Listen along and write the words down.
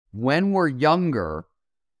When we're younger,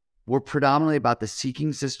 we're predominantly about the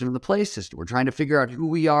seeking system and the play system. We're trying to figure out who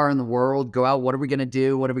we are in the world, go out, what are we going to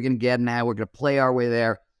do? What are we going to get? And how we're going to play our way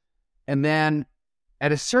there. And then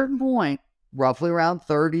at a certain point, roughly around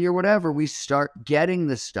 30 or whatever, we start getting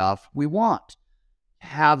the stuff we want.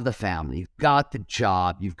 Have the family, you've got the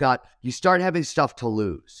job, you start having stuff to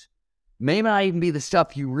lose. May not even be the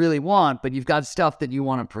stuff you really want, but you've got stuff that you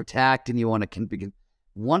want to protect and you want to.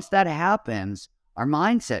 Once that happens, our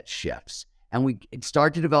mindset shifts and we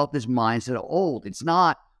start to develop this mindset of old.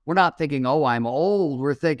 We're not thinking, oh, I'm old.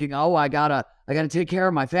 We're thinking, oh, I gotta take care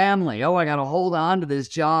of my family. Oh, I gotta hold on to this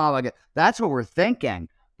job. That's what we're thinking.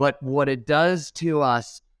 But what it does to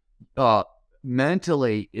us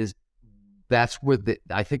mentally is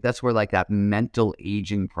I think that's where like that mental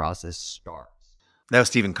aging process starts. That was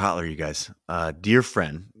Steven Kotler, you guys. Dear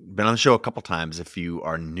friend, been on the show a couple times. If you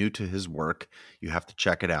are new to his work, you have to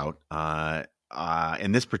check it out.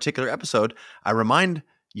 In this particular episode, I remind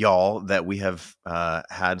y'all that we have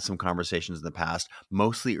had some conversations in the past,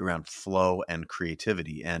 mostly around flow and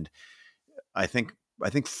creativity. And I think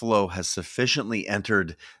flow has sufficiently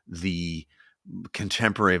entered the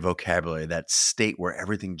contemporary vocabulary, that state where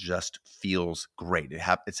everything just feels great.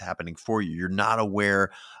 It's happening for you. You're not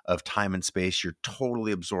aware of time and space. You're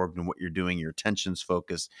totally absorbed in what you're doing. Your attention's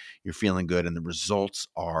focused. You're feeling good, and the results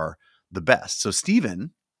are the best. So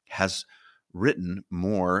Steven has written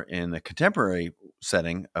more in the contemporary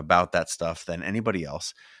setting about that stuff than anybody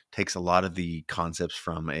else. Takes a lot of the concepts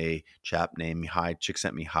from a chap named Mihai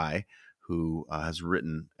Csikszentmihalyi, who has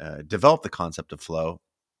developed the concept of flow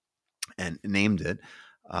and named it.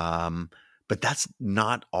 But that's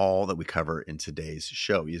not all that we cover in today's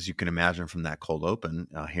show. As you can imagine from that cold open,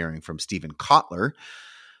 hearing from Steven Kotler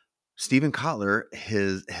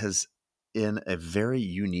has in a very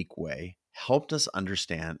unique way helped us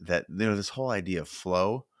understand that this whole idea of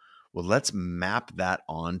flow, well, let's map that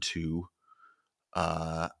onto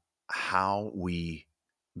how we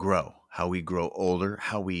grow older,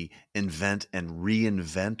 how we invent and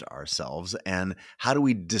reinvent ourselves, and how do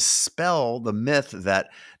we dispel the myth that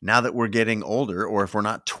now that we're getting older, or if we're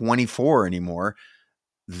not 24 anymore,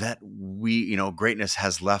 that greatness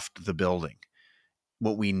has left the building.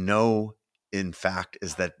 What we know, in fact,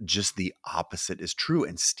 is that just the opposite is true.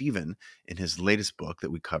 And Steven, in his latest book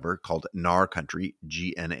that we cover called NAR Country,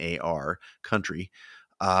 GNAR Country,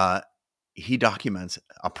 he documents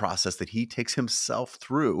a process that he takes himself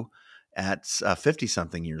through at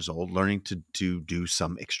 50-something years old, learning to do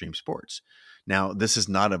some extreme sports. Now, this is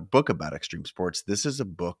not a book about extreme sports. This is a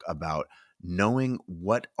book about knowing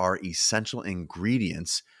what are essential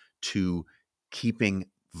ingredients to keeping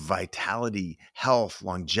vitality, health,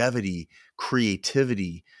 longevity,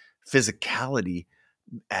 creativity, physicality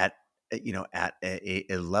at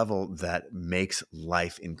a level that makes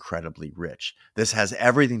life incredibly rich. This has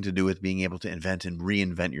everything to do with being able to invent and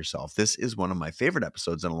reinvent yourself. This is one of my favorite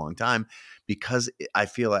episodes in a long time because I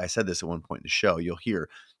feel like I said this at one point in the show. You'll hear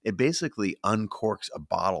it basically uncorks a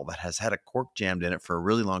bottle that has had a cork jammed in it for a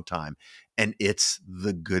really long time. And it's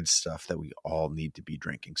the good stuff that we all need to be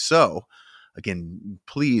drinking. So again,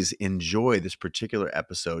 please enjoy this particular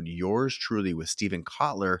episode, yours truly with Steven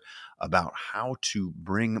Kotler, about how to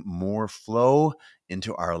bring more flow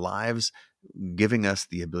into our lives, giving us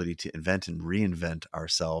the ability to invent and reinvent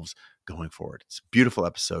ourselves going forward. It's a beautiful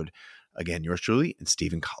episode. Again, yours truly and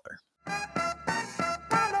Steven Kotler.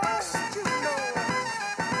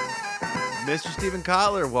 Mr. Steven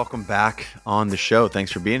Kotler, welcome back on the show.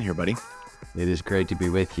 Thanks for being here, buddy. It is great to be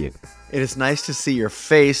with you. It is nice to see your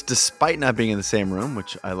face, despite not being in the same room,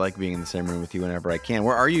 which I like being in the same room with you whenever I can.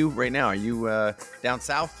 Where are you right now? Are you down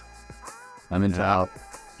south? I'm in Tahoe.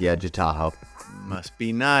 Yeah, Tahoe. Must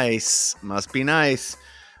be nice. We got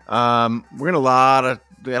a lot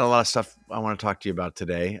of stuff I want to talk to you about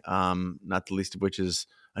today. Not the least of which is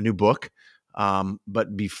a new book.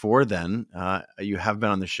 But before then, you have been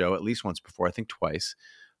on the show at least once before, I think twice.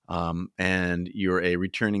 And you're a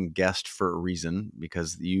returning guest for a reason,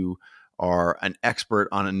 because you are an expert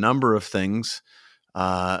on a number of things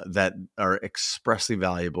that are expressly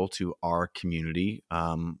valuable to our community,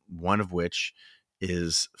 one of which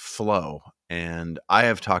is flow. And I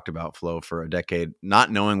have talked about flow for a decade,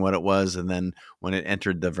 not knowing what it was. And then when it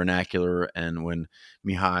entered the vernacular, and when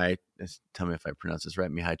Mihai, tell me if I pronounce this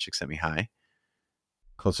right, Mihai Csikszentmihalyi.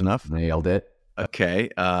 Close enough? Nailed it. Okay.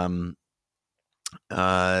 Talked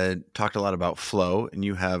a lot about flow, and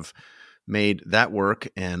you have made that work,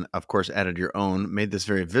 and of course added your own, made this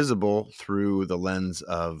very visible through the lens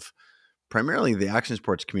of primarily the action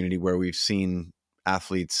sports community, where we've seen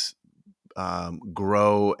athletes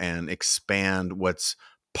grow and expand what's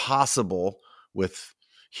possible with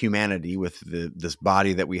humanity with this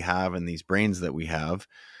body that we have and these brains that we have,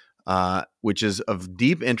 which is of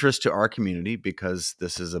deep interest to our community because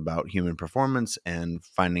this is about human performance and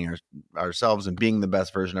finding ourselves and being the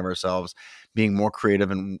best version of ourselves, being more creative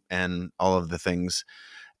and all of the things.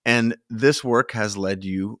 And this work has led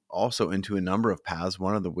you also into a number of paths,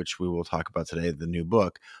 one of which we will talk about today, the new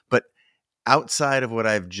book. But outside of what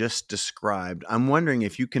I've just described, I'm wondering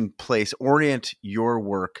if you can orient your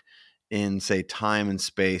work in, say, time and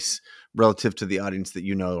space relative to the audience that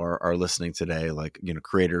are listening today, like,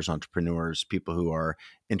 creators, entrepreneurs, people who are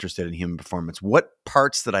interested in human performance. What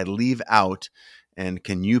parts did I leave out, and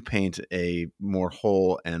can you paint a more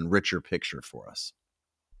whole and richer picture for us?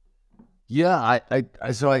 Yeah,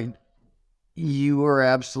 you were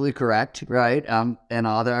absolutely correct, right? An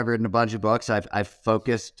author. I've written a bunch of books. I've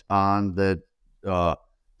focused on the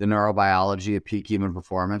neurobiology of peak human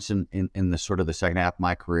performance in the sort of the second half of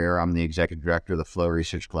my career. I'm the executive director of the Flow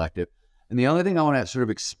Research Collective, and the only thing I want to sort of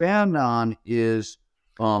expand on is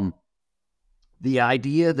the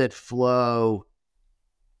idea that flow,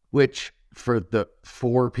 which for the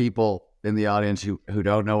 4 people in the audience who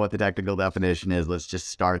don't know what the technical definition is, let's just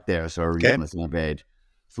start there so everyone's on the same page.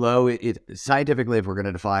 Flow, scientifically, if we're going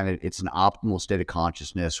to define it, it's an optimal state of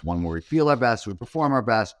consciousness, one where we feel our best, we perform our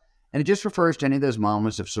best, and it just refers to any of those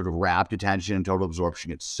moments of sort of rapt attention and total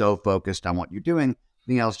absorption. It's so focused on what you're doing,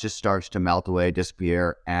 everything else just starts to melt away,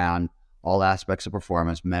 disappear, and all aspects of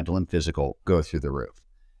performance, mental and physical, go through the roof.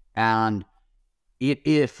 And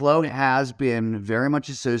flow has been very much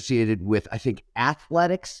associated with, I think,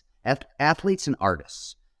 athletes and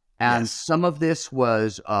artists. And some of this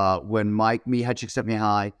was when Mike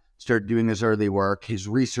Mihai started doing his early work. His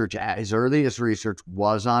earliest research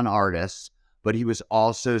was on artists, but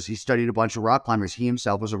he studied a bunch of rock climbers. He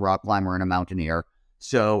himself was a rock climber and a mountaineer.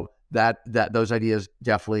 So that those ideas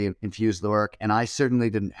definitely infused the work. And I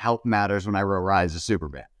certainly didn't help matters when I wrote Rise of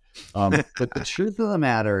Superman. But the truth of the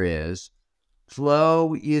matter is,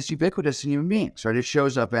 flow is ubiquitous in human beings, right? It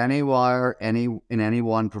shows up anywhere, in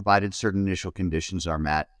anyone, provided certain initial conditions are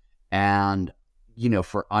met. And,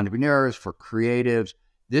 for entrepreneurs, for creatives,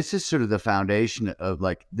 this is sort of the foundation of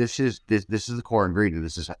this is the core ingredient.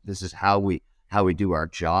 This is how we do our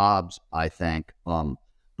jobs, I think.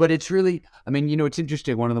 But it's really, it's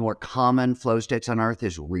interesting. One of the more common flow states on Earth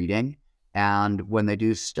is reading. And when they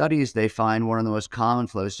do studies, they find one of the most common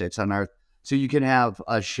flow states on Earth. So you can have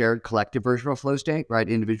a shared collective version of flow state, right?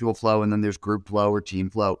 Individual flow, and then there's group flow or team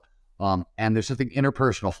flow. And there's something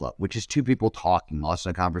interpersonal flow, which is 2 people talking, lost in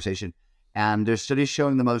a conversation. And there's studies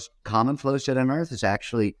showing the most common flow state on Earth is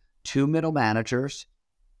actually 2 middle managers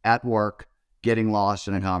at work getting lost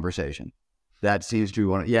in a conversation. That seems to be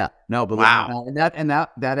one. Wow. And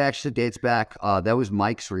that actually dates back. That was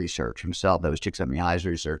Mike's research himself. That was Csikszentmihalyi's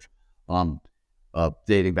research,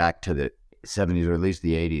 dating back to the 70s or at least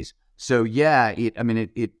the 80s. So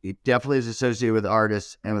it definitely is associated with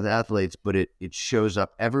artists and with athletes, but it shows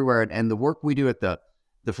up everywhere. And the work we do at the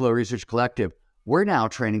Flow Research Collective, we're now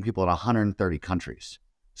training people in 130 countries.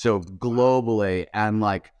 So globally, and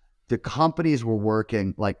the companies we're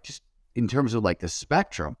working, just in terms of the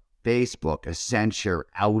spectrum, Facebook, Accenture,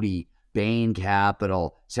 Audi, Bain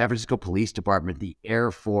Capital, San Francisco Police Department, the Air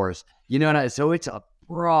Force, so it's a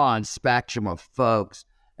broad spectrum of folks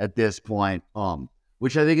at this point.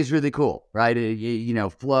 Which I think is really cool, right?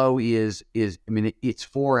 Flow is it's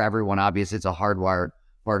for everyone. Obviously, it's a hardwired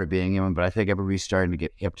part of being human, but I think everybody's starting to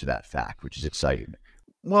get hip to that fact, which is exciting.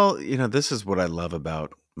 Well, this is what I love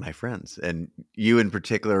about my friends, and you in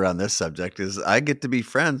particular on this subject, is I get to be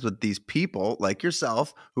friends with these people like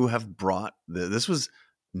yourself who have brought this was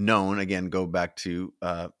known, again, go back to,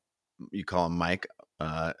 you call him Mike,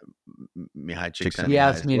 Mihai Csikszentmihalyi's He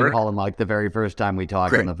asked me work. to call him Mike the very first time we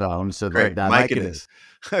talked on the phone. So Great. that Mike it is.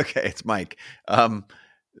 Okay, it's Mike.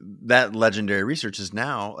 That legendary research is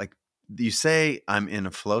now, you say I'm in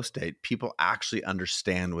a flow state, people actually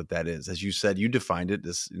understand what that is. As you said, you defined it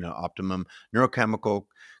as, optimum neurochemical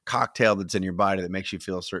cocktail that's in your body that makes you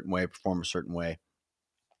feel a certain way, perform a certain way.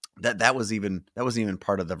 That was even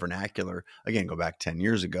part of the vernacular. Again, go back 10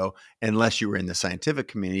 years ago, unless you were in the scientific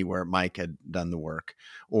community where Mike had done the work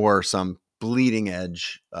or some bleeding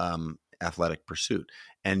edge athletic pursuit.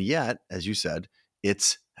 And yet, as you said,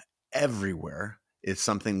 it's everywhere. It's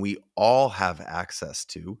something we all have access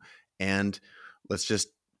to. And let's just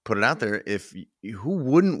put it out there. Who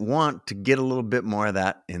wouldn't want to get a little bit more of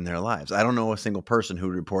that in their lives? I don't know a single person who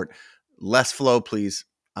would report less flow, please.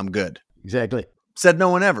 I'm good. Exactly. Said no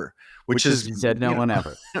one ever, which is said no one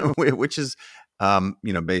ever, which is,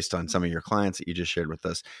 based on some of your clients that you just shared with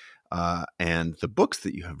us, and the books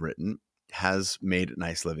that you have written has made a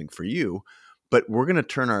nice living for you. But we're going to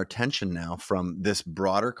turn our attention now from this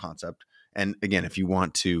broader concept. And again, if you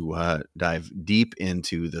want to dive deep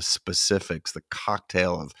into the specifics, the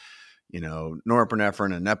cocktail of,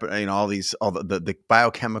 norepinephrine and all the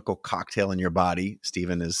biochemical cocktail in your body,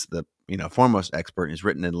 Stephen is the foremost expert and has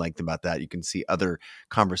written in length about that. You can see other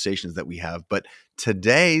conversations that we have. But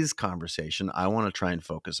today's conversation, I want to try and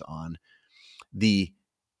focus on the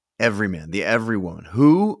everyman, the everywoman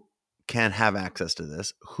who can have access to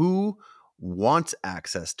this, who wants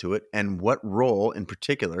access to it, and what role in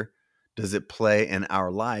particular does it play in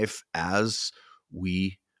our life as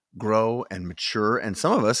we grow and mature, and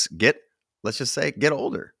some of us get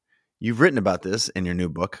older. You've written about this in your new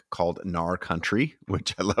book called Nar Country,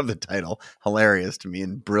 which I love the title. Hilarious to me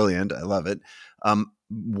and brilliant. I love it.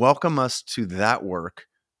 Welcome us to that work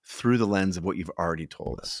through the lens of what you've already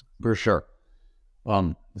told us. For sure.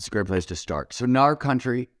 It's a great place to start. So Nar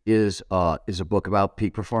Country is a book about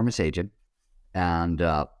peak performance aging. And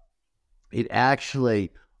it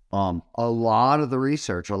actually, a lot of the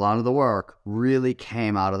research, a lot of the work really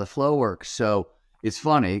came out of the flow work. So it's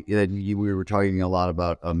funny that we were talking a lot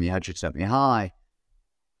about Csikszentmihalyi,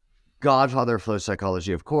 godfather of flow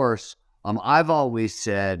psychology, of course. I've always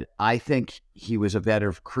said I think he was a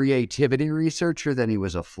better creativity researcher than he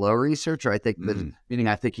was a flow researcher. I think meaning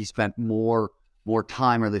I think he spent more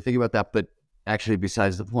time really thinking about that. But actually,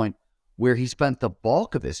 besides the point, where he spent the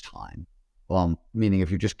bulk of his time, meaning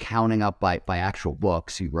if you're just counting up by actual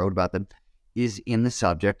books he wrote about them, is in the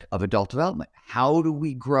subject of adult development. How do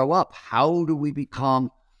we grow up? How do we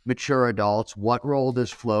become mature adults? What role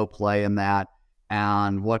does flow play in that?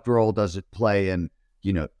 And what role does it play in,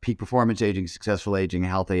 peak performance aging, successful aging,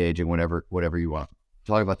 healthy aging, whatever you want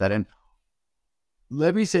to talk about that. And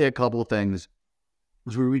let me say a couple of things.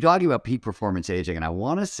 We're talking about peak performance aging, and I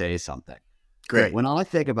want to say something. Great. When I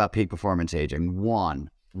think about peak performance aging,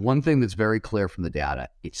 one thing that's very clear from the data,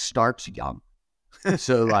 it starts young.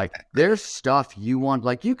 So there's stuff you want,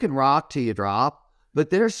 you can rock till you drop, but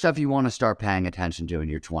there's stuff you want to start paying attention to in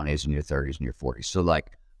your 20s and your 30s and your 40s. So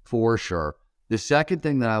for sure. The second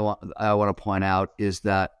thing that I want to point out is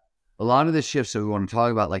that a lot of the shifts that we want to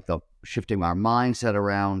talk about, the shifting our mindset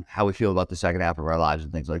around how we feel about the second half of our lives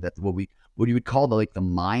and things like that, what you would call the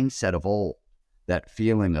mindset of old, that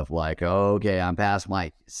feeling of okay, I'm past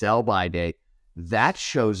my sell-by date, that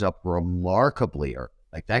shows up remarkably early.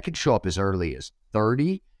 That could show up as early as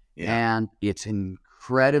 30, and it's an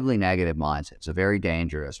incredibly negative mindset. It's a very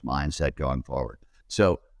dangerous mindset going forward.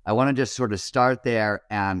 So I want to just sort of start there.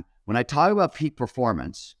 And when I talk about peak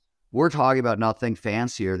performance, we're talking about nothing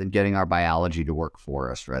fancier than getting our biology to work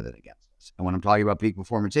for us rather than against us. And when I'm talking about peak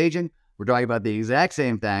performance aging, we're talking about the exact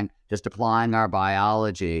same thing, just applying our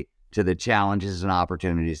biology to the challenges and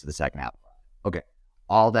opportunities of the second half. Okay,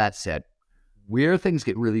 all that said, where things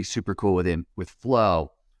get really super cool with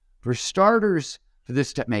flow, for starters, for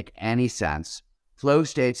this to make any sense, flow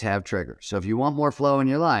states have triggers. So if you want more flow in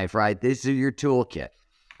your life, right, this is your toolkit.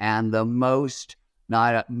 And one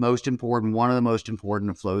of the most important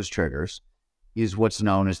of flow's triggers is what's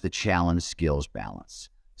known as the challenge skills balance.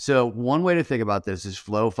 So one way to think about this is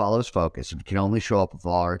flow follows focus. It can only show up if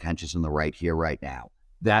all our attention's in the right here, right now.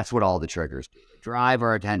 That's what all the triggers do. They drive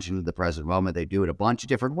our attention to the present moment. They do it a bunch of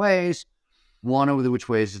different ways. One of which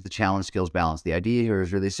ways is the challenge skills balance. The idea here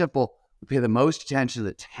is really simple. We pay the most attention to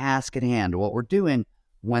the task at hand, to what we're doing,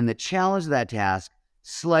 when the challenge of that task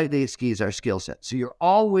slightly exceeds our skill set. So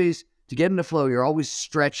to get into flow, you're always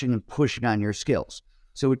stretching and pushing on your skills.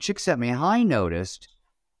 So what Csikszentmihalyi noticed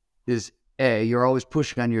is, you're always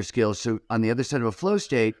pushing on your skills. So on the other side of a flow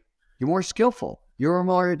state, you're more skillful, you're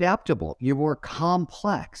more adaptable, you're more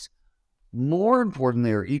complex. More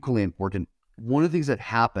importantly, or equally important, one of the things that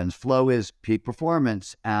happens, flow is peak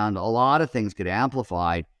performance, and a lot of things get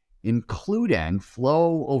amplified, including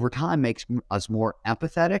flow over time makes us more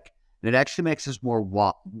empathetic, and it actually makes us more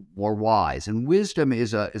wise. And wisdom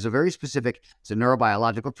is a very specific, it's a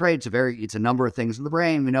neurobiological trait. It's a number of things in the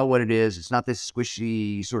brain. We know what it is. It's not this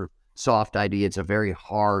squishy sort of soft idea. It's a very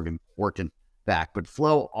hard, important fact. But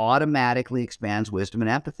flow automatically expands wisdom and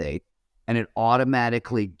empathy, and it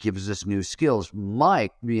automatically gives us new skills.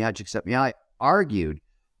 Mike Csikszentmihalyi argued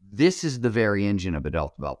this is the very engine of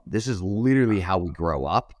adult development. This is literally how we grow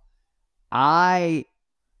up. I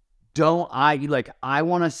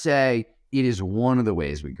want to say it is one of the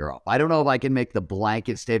ways we grow up. I don't know if I can make the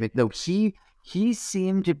blanket statement, though. He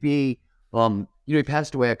seemed to be, he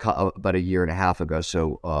passed away about a year and a half ago.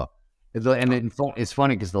 So, it's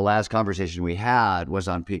funny because the last conversation we had was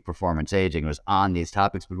on peak performance aging. It was on these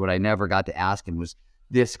topics, but what I never got to ask him was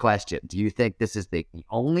this question: do you think this is the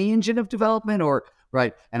only engine of development, or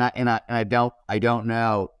right? And I don't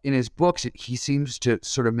know. In his books, he seems to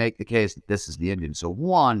sort of make the case that this is the engine. So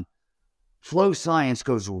one, flow science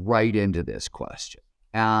goes right into this question.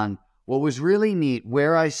 And what was really neat,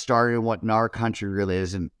 where I started, what in our country really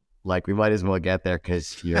is, and like we might as well get there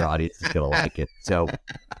because your audience is gonna like it. So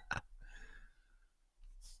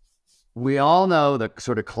we all know the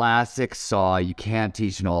sort of classic saw, you can't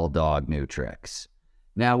teach an old dog new tricks.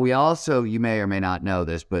 Now, we also, you may or may not know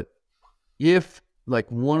this, but if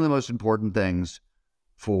like one of the most important things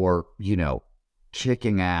for,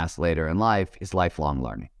 kicking ass later in life is lifelong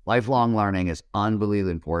learning. Lifelong learning is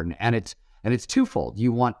unbelievably important. And it's twofold.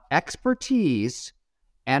 You want expertise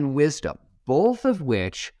and wisdom, both of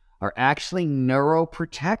which are actually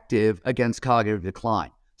neuroprotective against cognitive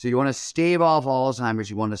decline. So you want to stave off Alzheimer's,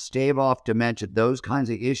 you want to stave off dementia, those kinds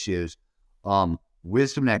of issues.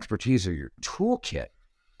 Wisdom and expertise are your toolkit.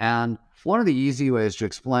 And one of the easy ways to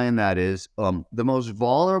explain that is the most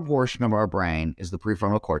vulnerable portion of our brain is the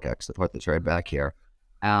prefrontal cortex, the part that's right back here.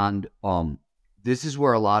 And this is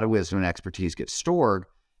where a lot of wisdom and expertise gets stored.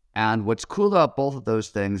 And what's cool about both of those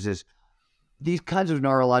things is these kinds of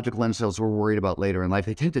neurological insults we're worried about later in life,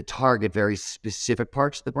 they tend to target very specific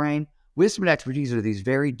parts of the brain. Wisdom and expertise are these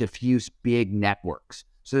very diffuse, big networks.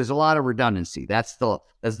 So there's a lot of redundancy. That's the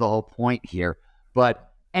whole point here.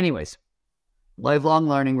 But anyways, lifelong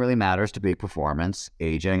learning really matters to peak performance,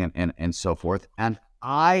 aging, and so forth. And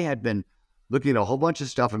I had been looking at a whole bunch of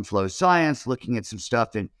stuff in flow science, looking at some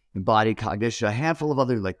stuff in body cognition, a handful of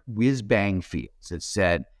other like whiz-bang fields that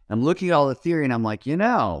said, I'm looking at all the theory and I'm like,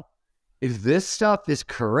 if this stuff is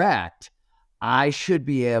correct, I should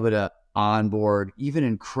be able to onboard even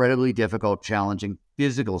incredibly difficult, challenging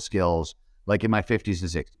physical skills like in my 50s and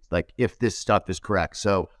 60s, like if this stuff is correct.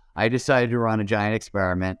 So I decided to run a giant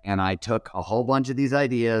experiment, and I took a whole bunch of these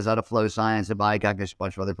ideas out of flow science and body cognition, a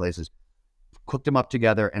bunch of other places, cooked them up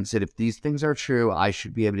together and said, if these things are true, I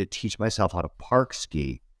should be able to teach myself how to park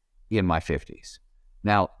ski in my 50s.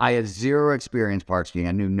 Now, I had zero experience park skiing.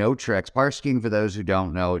 I knew no tricks. Park skiing, for those who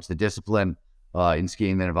don't know, it's the discipline in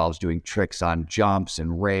skiing that involves doing tricks on jumps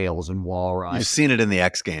and rails and wall rides. You've seen it in the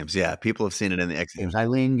X Games. Yeah, people have seen it in the X Games.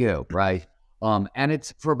 Eileen Gu, right? And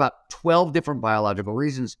it's for about 12 different biological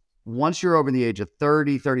reasons. Once you're over the age of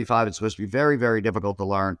 30, 35, it's supposed to be very, very difficult to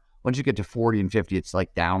learn. Once you get to 40 and 50, it's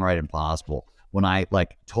like downright impossible. When I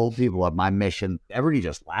told people of my mission, everybody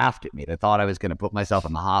just laughed at me. They thought I was going to put myself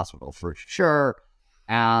in the hospital for sure.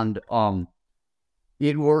 And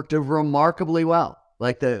it worked remarkably well.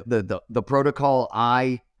 Like the protocol,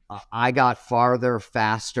 I got farther,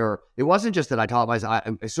 faster. It wasn't just that I taught myself.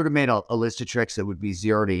 I sort of made a list of tricks that would be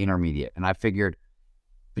 0 to intermediate. And I figured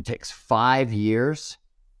if it takes 5 years,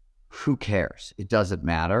 who cares? It doesn't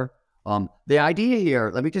matter. The idea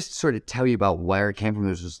here, let me just sort of tell you about where it came from.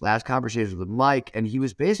 This was last conversation with Mike, and he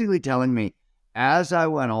was basically telling me, as I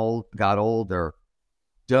got older,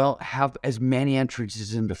 don't have as many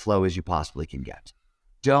entrances into flow as you possibly can get.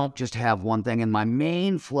 Don't just have one thing. And my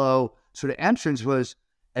main flow sort of entrance was,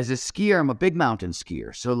 as a skier, I'm a big mountain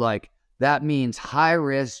skier. So that means high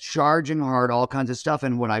risk, charging hard, all kinds of stuff.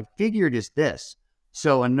 And what I figured is this.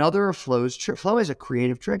 So another flow is a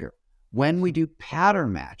creative trigger. When we do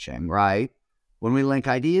pattern matching, right? When we link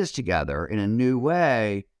ideas together in a new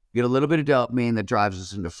way, you get a little bit of dopamine that drives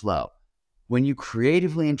us into flow. When you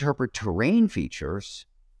creatively interpret terrain features,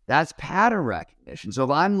 that's pattern recognition. So if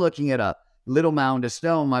I'm looking at a little mound of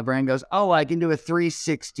snow, my brain goes, oh, I can do a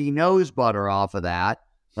 360 nose butter off of that.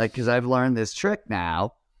 Because I've learned this trick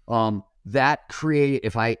now.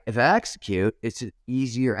 If I execute, it's an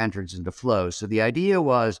easier entrance into flow. So the idea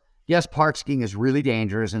was, yes, park skiing is really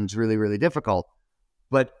dangerous and it's really, really difficult.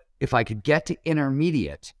 But if I could get to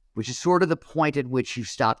intermediate, which is sort of the point at which you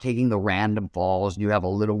stop taking the random falls and you have a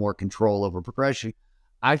little more control over progression,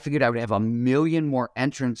 I figured I would have 1 million more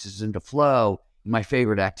entrances into flow in my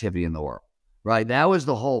favorite activity in the world, right? That was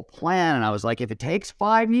the whole plan. And I was like, if it takes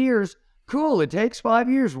 5 years, cool, it takes 5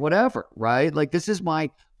 years, whatever, right? This is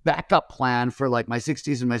my backup plan for my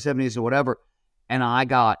 60s and my 70s or whatever. And I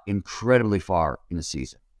got incredibly far in the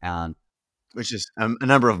season. And which is a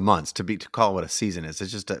number of months to call what a season is.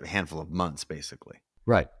 It's just a handful of months, basically.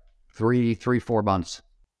 Right. 4 months.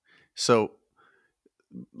 So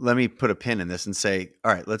let me put a pin in this and say,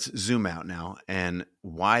 all right, let's zoom out now. And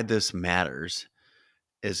why this matters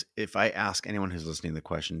is, if I ask anyone who's listening the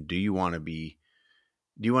question, do you want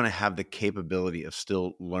to have the capability of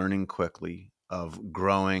still learning quickly, of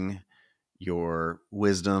growing your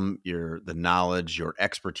wisdom, the knowledge, your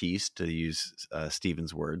expertise, to use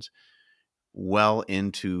Stephen's words, well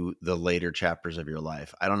into the later chapters of your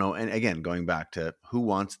life? I don't know. And again, going back to who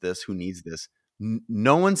wants this, who needs this,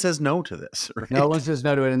 No one says no to this, right? No one says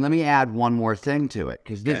no to it. And let me add one more thing to it,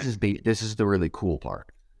 because this is the really cool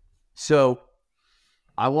part. So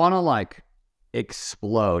I want to like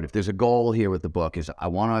explode. If there's a goal here with the book, is I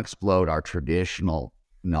want to explode our traditional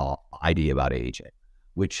idea about aging,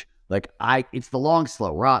 which it's the long,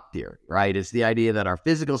 slow rot theory, right? It's the idea that our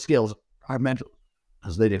physical skills, our mental,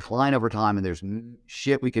 as they decline over time, and there's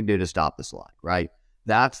shit we can do to stop the slide, right?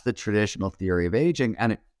 That's the traditional theory of aging.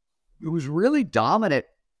 And it was really dominant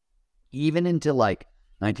even into like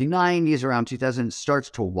 1990s, around 2000, it starts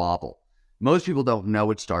to wobble. Most people don't know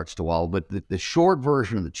it starts to wobble, but the short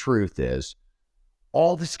version of the truth is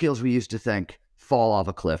all the skills we used to think fall off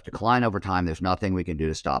a cliff, decline over time, there's nothing we can do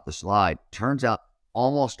to stop the slide. Turns out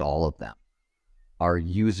almost all of them are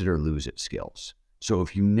use it or lose it skills. So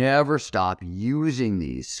if you never stop using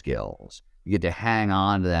these skills, you get to hang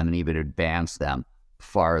on to them and even advance them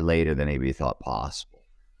far later than maybe you thought possible.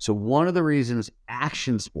 So one of the reasons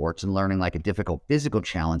action sports and learning like a difficult physical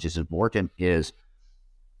challenge is important is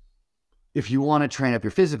if you want to train up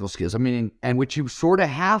your physical skills, and which you sort of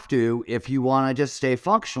have to if you want to just stay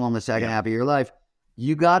functional in the second half of your life,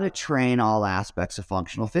 you got to train all aspects of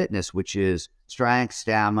functional fitness, which is strength,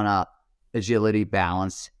 stamina, agility,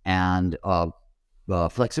 balance, and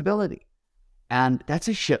flexibility. And that's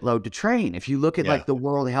a shitload to train. If you look at like the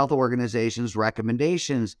World Health Organization's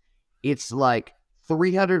recommendations, it's like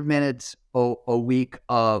 300 minutes a week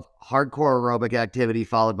of hardcore aerobic activity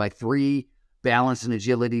followed by 3 balance and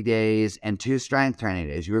agility days and 2 strength training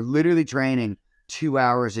days. You're literally training 2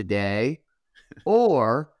 hours a day.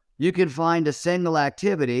 Or you can find a single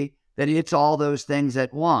activity that hits all those things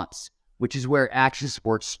at once, which is where action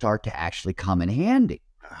sports start to actually come in handy.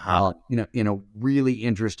 In a really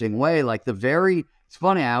interesting way. It's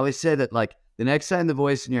funny, I always say that like the next time the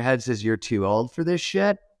voice in your head says you're too old for this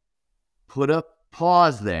shit, put a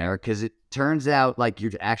pause there, because it turns out like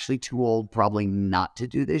you're actually too old probably not to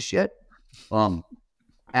do this shit. In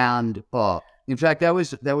fact, that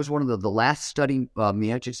was one of the last study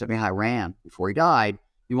Mihaly Csikszentmihalyi ran before he died.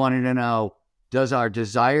 He wanted to know, does our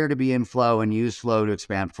desire to be in flow and use flow to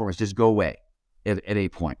expand performance just go away at a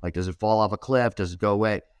point? Like, does it fall off a cliff? Does it go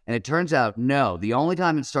away? And it turns out, no. The only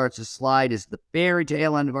time it starts to slide is the very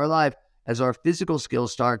tail end of our life, as our physical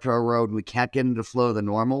skills start to erode and we can't get into flow the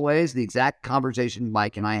normal ways. The exact conversation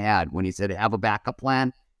Mike and I had when he said, have a backup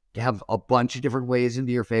plan, to have a bunch of different ways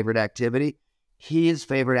into your favorite activity. His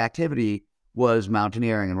favorite activity was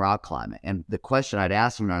mountaineering and rock climbing. And the question I'd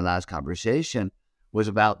asked him in our last conversation was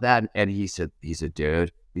about that. And he said,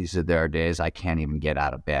 dude, there are days I can't even get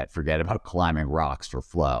out of bed. Forget about climbing rocks for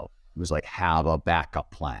flow. It was like, have a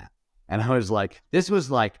backup plan. And I was like, this was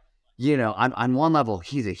like, on one level,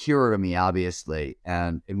 he's a hero to me, obviously.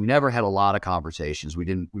 And we never had a lot of conversations.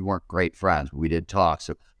 We weren't great friends, but we did talk.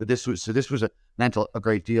 So this was meant a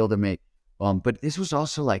great deal to me. But this was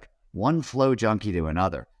also like one flow junkie to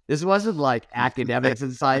another. This wasn't like academics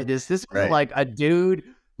and scientists. This was like a dude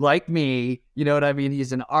like me. You know what I mean?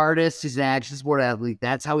 He's an artist. He's an action sport athlete.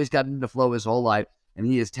 That's how he's gotten into flow his whole life. And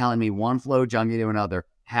he is telling me one flow junkie to another,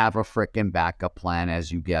 have a freaking backup plan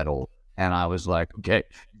as you get old. And I was like, okay,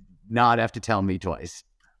 not have to tell me twice.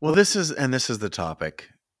 Well, this is the topic,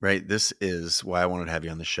 right? This is why I wanted to have you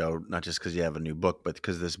on the show, not just because you have a new book, but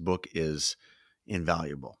because this book is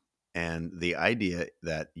invaluable. And the idea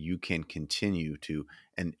that you can continue to,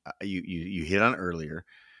 and you hit on earlier,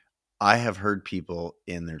 I have heard people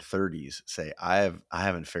in their 30s say, I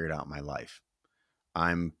haven't figured out my life.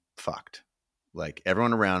 I'm fucked. Like,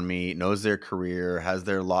 everyone around me knows their career, has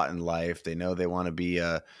their lot in life. They know they want to be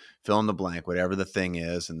a fill in the blank, whatever the thing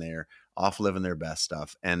is, and they're off living their best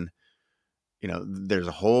stuff. And, there's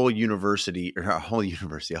a whole universe of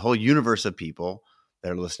people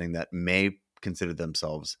that are listening that may consider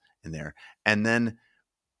themselves in there. And then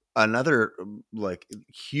another like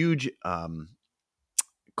huge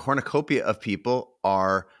cornucopia of people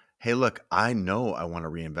are, hey, look, I know I want to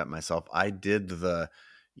reinvent myself. I did the,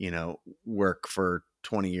 work for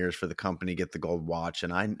 20 years for the company, get the gold watch.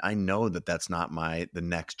 And I know that that's not the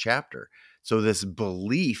next chapter. So this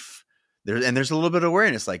belief there's a little bit of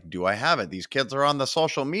awareness, like, do I have it? These kids are on the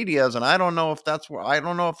social medias and I don't know if I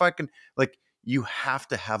don't know if I can, like, you have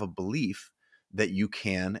to have a belief that you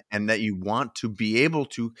can and that you want to be able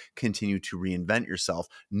to continue to reinvent yourself.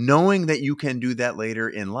 Knowing that you can do that later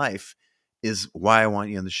in life is why I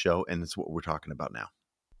want you on the show. And it's what we're talking about now.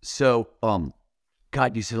 So,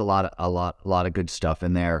 God, you said a lot of good stuff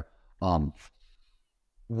in there.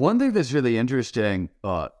 One thing that's really interesting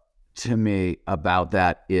to me about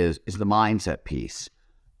that is the mindset piece.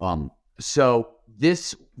 So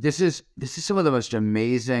this is some of the most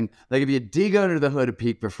amazing. Like if you dig under the hood of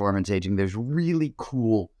peak performance aging, there's really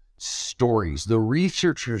cool stories. The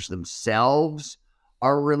researchers themselves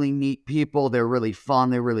are really neat people. They're really fun.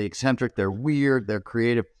 They're really eccentric. They're weird. They're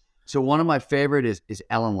creative. So one of my favorite is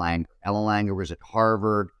Ellen Langer. Ellen Langer was at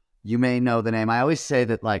Harvard. You may know the name. I always say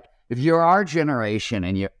that, like, if you're our generation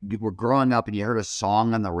and you were growing up and you heard a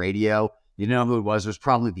song on the radio, you know who it was? It was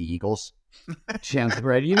probably the Eagles. Chance,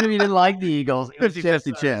 right? Even if you didn't like the Eagles,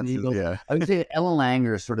 50-50 chances. Yeah. I would say Ellen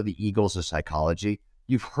Langer is sort of the Eagles of psychology.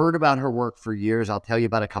 You've heard about her work for years. I'll tell you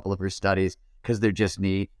about a couple of her studies because they're just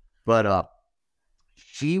neat. But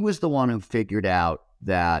she was the one who figured out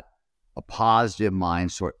that a positive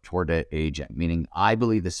mind toward aging, meaning I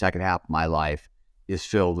believe the second half of my life is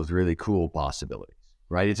filled with really cool possibilities,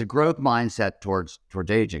 right? It's a growth mindset towards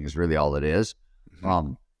aging is really all it is.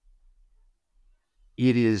 Mm-hmm.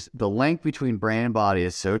 It is the link between brain and body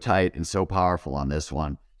is so tight and so powerful on this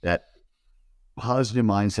one that positive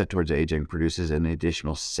mindset towards aging produces an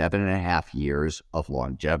additional 7.5 years of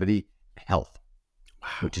longevity health,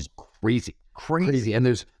 which is crazy. And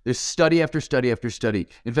there's study after study after study.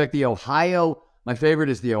 In fact, my favorite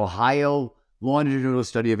is the Ohio longitudinal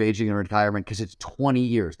study of aging and retirement because it's 20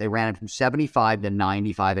 years. They ran it from 75 to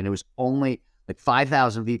 95, and it was only like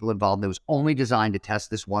 5,000 people involved. And it was only designed to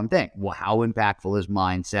test this one thing. Well, how impactful is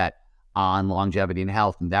mindset on longevity and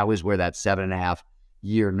health? And that was where that 7.5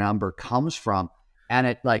 year number comes from. And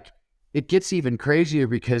it gets even crazier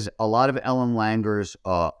because a lot of Ellen Langer's,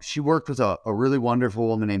 she worked with a really wonderful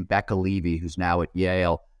woman named Becca Levy, who's now at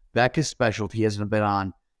Yale. Becca's specialty has been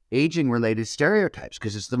on aging-related stereotypes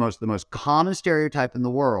because it's the most common stereotype in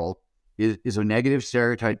the world is a negative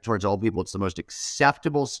stereotype towards old people. It's the most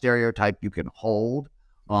acceptable stereotype you can hold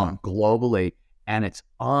globally, and it's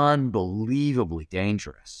unbelievably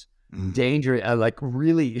dangerous. Like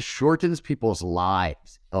really shortens people's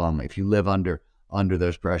lives if you live under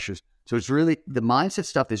those pressures. So it's really, the mindset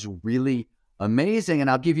stuff is really amazing. And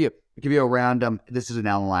I'll give you a random, this is an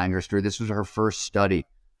Ellen Langer story. This was her first study.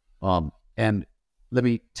 And let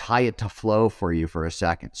me tie it to flow for you for a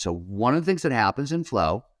second. So one of the things that happens in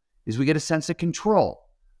flow is we get a sense of control,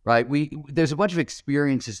 right? There's a bunch of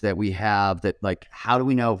experiences that we have that, like, how do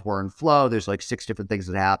we know if we're in flow? There's like 6 different things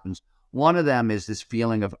that happens. One of them is this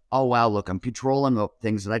feeling of, oh, wow, look, I'm controlling the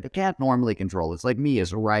things that I can't normally control. It's like me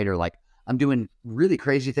as a writer, like I'm doing really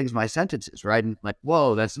crazy things in my sentences, right? And like,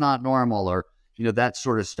 whoa, that's not normal, or, that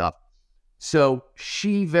sort of stuff. So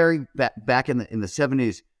she back in the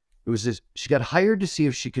 70s, it was this, she got hired to see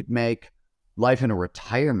if she could make life in a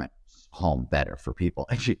retirement home better for people.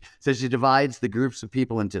 And she divides the groups of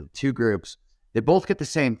people into 2 groups. They both get the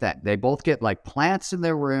same thing. They both get like plants in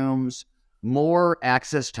their rooms, more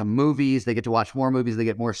access to movies. They get to watch more movies. They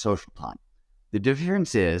get more social time. The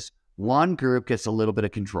difference is one group gets a little bit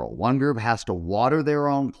of control. One group has to water their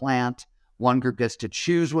own plant. One group gets to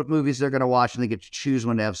choose what movies they're going to watch, and they get to choose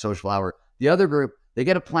when to have social hour. The other group, they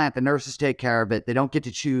get a plant. The nurses take care of it. They don't get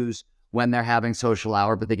to choose when they're having social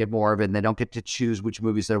hour, but they get more of it. And they don't get to choose which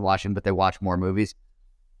movies they're watching, but they watch more movies.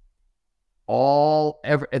 And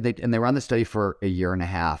they run the study for a year and a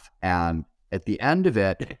half. And at the end of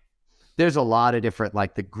it, there's a lot of different,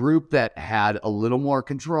 like the group that had a little more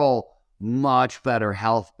control, much better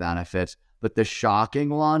health benefits. But the shocking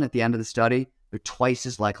one at the end of the study, they're twice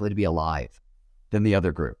as likely to be alive than the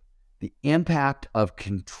other group. The impact of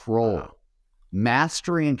control. Wow.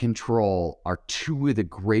 Mastery and control are 2 of the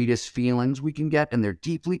greatest feelings we can get, and they're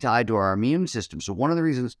deeply tied to our immune system. So one of the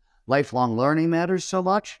reasons lifelong learning matters so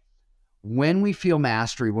much, when we feel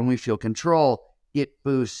mastery, when we feel control, it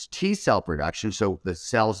boosts T cell production, so the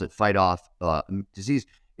cells that fight off disease.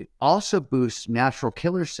 It also boosts natural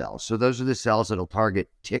killer cells. So those are the cells that will target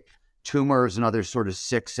tumors and other sort of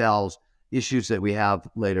sick cells, issues that we have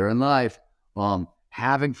later in life.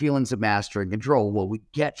 Having feelings of mastery and control, what we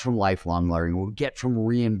get from lifelong learning, what we get from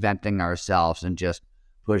reinventing ourselves and just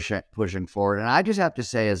pushing forward. And I just have to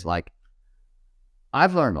say is like,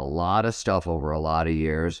 I've learned a lot of stuff over a lot of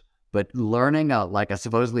years, but learning like a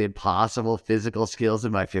supposedly impossible physical skills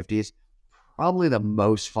in my 50s, probably the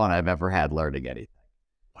most fun I've ever had learning anything.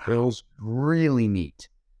 Wow. It was really neat.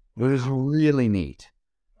 It was really neat.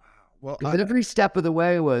 Wow. Well, every step of the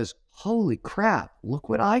way was, holy crap, look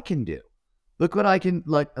what I can do. Look what I can,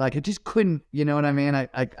 like I just couldn't, you know what I mean?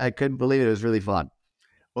 I couldn't believe it. It was really fun.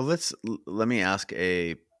 Well, let me ask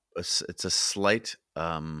it's a slight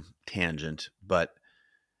tangent, but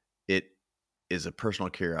it is a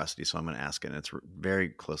personal curiosity. So I'm going to ask it, and it's very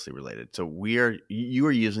closely related. So you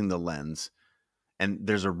are using the lens, and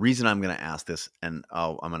there's a reason I'm going to ask this, and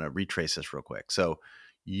I'm going to retrace this real quick. So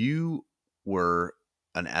you were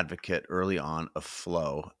an advocate early on of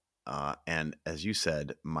flow. And as you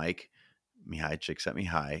said, Mike Mihai,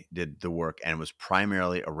 Csikszentmihalyi, did the work, and it was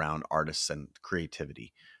primarily around artists and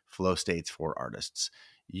creativity, flow states for artists.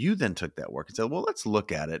 You then took that work and said, well, let's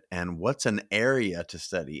look at it. And what's an area to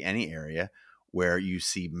study, any area where you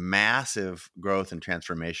see massive growth and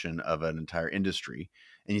transformation of an entire industry?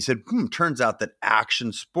 And you said, turns out that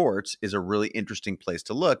action sports is a really interesting place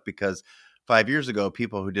to look, because 5 years ago,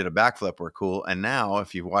 people who did a backflip were cool. And now,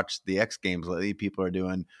 if you've watched the X Games lately, people are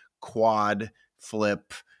doing quad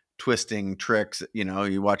flip, twisting tricks.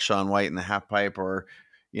 You watch Shaun White in the half pipe, or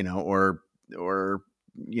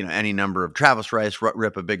any number of Travis Rice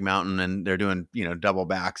rip a big mountain, and they're doing, double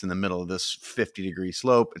backs in the middle of this 50-degree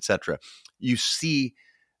slope, etc. You see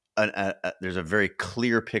there's a very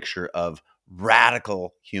clear picture of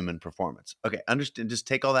radical human performance. Okay, understand. Just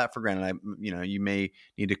take all that for granted. You may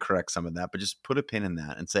need to correct some of that, but just put a pin in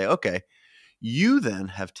that and say, okay, you then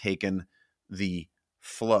have taken the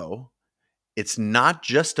flow. It's not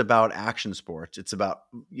just about action sports. It's about,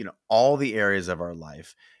 all the areas of our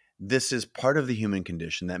life. This is part of the human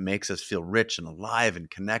condition that makes us feel rich and alive and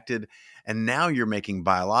connected. And now you're making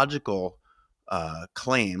biological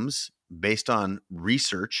claims based on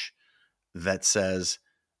research that says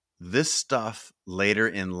this stuff later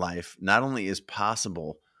in life not only is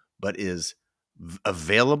possible, but is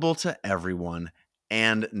available to everyone,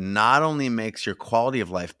 and not only makes your quality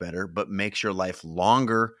of life better, but makes your life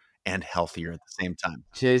longer and healthier at the same time.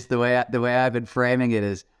 Chase, the way I've been framing it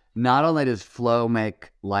is, not only does flow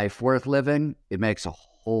make life worth living, it makes a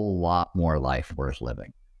whole lot more life worth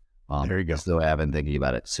living. There you go. That's the way I've been thinking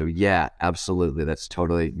about it. So yeah, absolutely. That's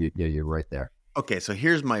totally, you're right there. Okay, so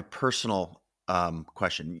here's my personal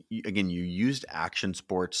question. Again, you used action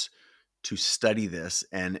sports to study this,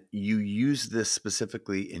 and you use this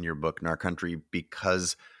specifically in your book, In Our Country,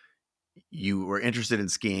 because you were interested in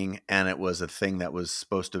skiing, and it was a thing that was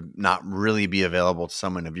supposed to not really be available to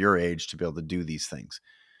someone of your age to be able to do these things.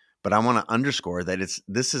 But I want to underscore that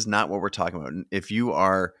this is not what we're talking about. If you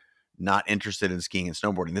are not interested in skiing and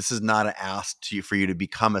snowboarding, this is not an ask for you to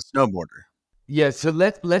become a snowboarder. Yeah, so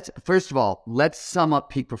let's first of all, let's sum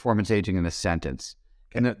up peak performance aging in a sentence.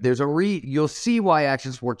 Okay. And there's you'll see why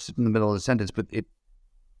action sports is in the middle of the sentence, but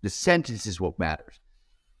the sentence is what matters.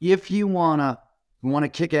 If you wanna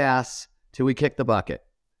kick ass till we kick the bucket,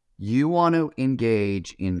 you want to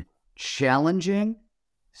engage in challenging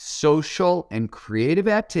social and creative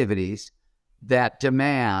activities that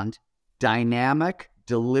demand dynamic,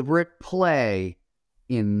 deliberate play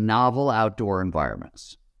in novel outdoor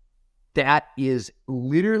environments. That is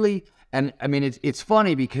literally, and I mean, it's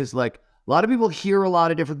funny because like a lot of people hear a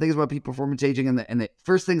lot of different things about peak performance aging, and the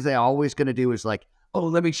first things they always going to do is like, oh,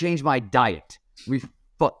 let me change my diet. We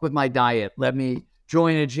fuck with my diet. Let me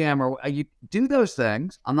join a gym, or you do those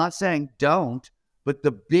things. I'm not saying don't, but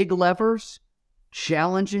the big levers,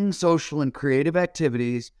 challenging social and creative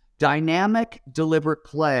activities, dynamic, deliberate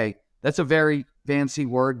play. That's a very fancy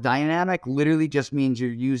word. Dynamic literally just means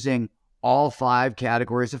you're using all 5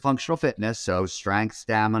 categories of functional fitness. So strength,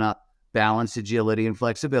 stamina, balance, agility, and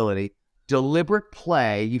flexibility. Deliberate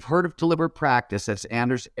play. You've heard of deliberate practice. That's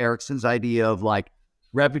Anders Ericsson's idea of like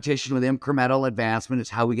repetition with incremental advancement is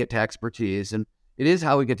how we get to expertise. And it is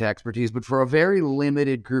how we get to expertise, but for a very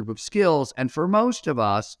limited group of skills. And for most of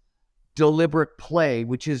us, deliberate play,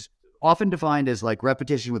 which is often defined as like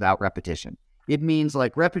repetition without repetition. It means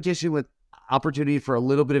like repetition with opportunity for a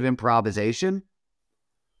little bit of improvisation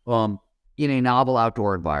in a novel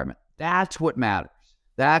outdoor environment. That's what matters.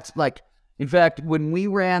 That's like, in fact, when we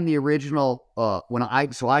ran the original,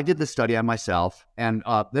 I did the study on myself, and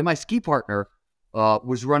then my ski partner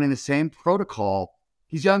was running the same protocol.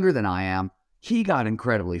 He's younger than I am. He got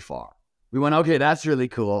incredibly far. We went, okay, that's really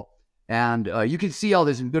cool. And you can see all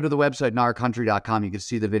this. If you go to the website, nourcountry.com, you can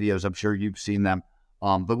see the videos. I'm sure you've seen them.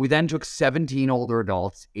 But we then took 17 older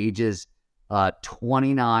adults, ages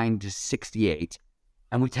 29 to 68,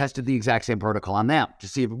 and we tested the exact same protocol on them to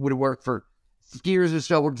see if it would have worked for skiers or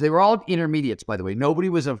snowboarders. They were all intermediates, by the way. Nobody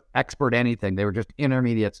was an expert anything. They were just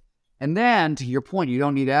intermediates. And then, to your point, you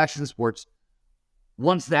don't need action sports.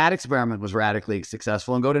 Once that experiment was radically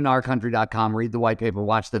successful, and go to nourcountry.com, read the white paper,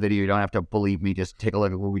 watch the video. You don't have to believe me. Just take a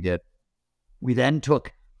look at what we did. We then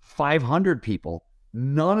took 500 people,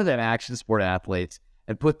 none of them action sport athletes,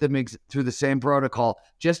 and put them through the same protocol,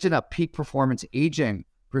 just in a peak performance aging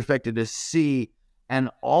perspective to see. And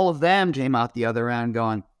all of them came out the other end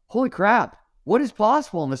going, holy crap, what is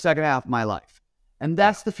possible in the second half of my life? And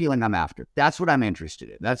that's the feeling I'm after. That's what I'm interested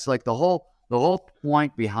in. That's like the whole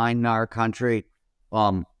point behind Our Country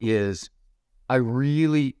is I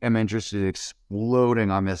really am interested in exploding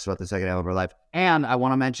our myths about the second half of our life. And I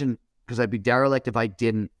want to mention, because I'd be derelict if I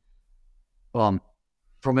didn't, from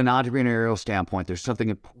an entrepreneurial standpoint, there's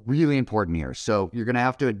something really important here. So you're going to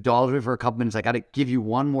have to indulge me for a couple minutes. I got to give you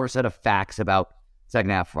one more set of facts about the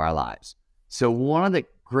second half of our lives. So one of the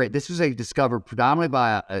this was discovered predominantly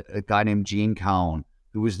by a guy named Gene Cohn,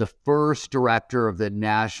 who was the first director of the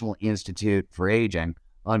National Institute for Aging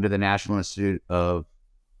under the National Institute of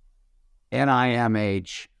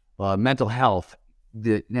NIMH, mental health.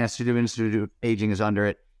 The National Institute of Aging is under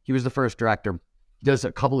it. He was the first director. He does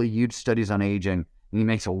a couple of huge studies on aging, and he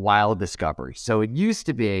makes a wild discovery. So it used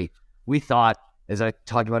to be, we thought, as I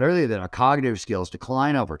talked about earlier, that our cognitive skills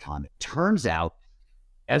decline over time. It turns out,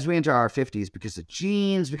 as we enter our 50s, because of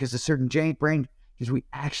genes, because of certain brain, because we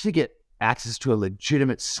actually get access to a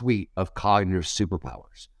legitimate suite of cognitive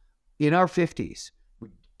superpowers. In our 50s,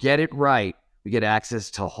 we get it right. We get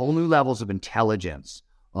access to whole new levels of intelligence,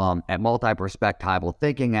 at multi-perspectival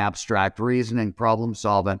thinking, abstract reasoning, problem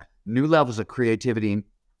solving, new levels of creativity,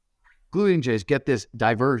 including, Jays, get this,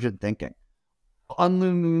 divergent thinking.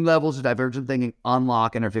 New levels of divergent thinking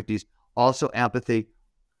unlock in our 50s. Also empathy,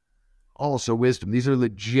 also wisdom. These are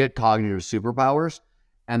legit cognitive superpowers,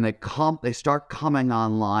 and they start coming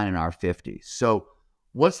online in our 50s. So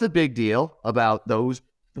what's the big deal about those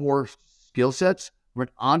 4 skill sets? From an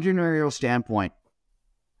entrepreneurial standpoint,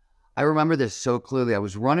 I remember this so clearly. I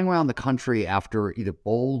was running around the country after either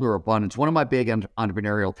Bold or Abundance, one of my big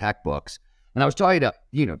entrepreneurial tech books. And I was talking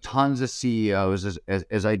to, tons of CEOs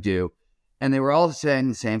as I do. And they were all saying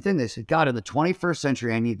the same thing. They said, God, in the 21st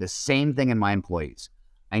century, I need the same thing in my employees.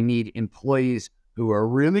 I need employees who are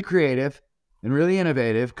really creative and really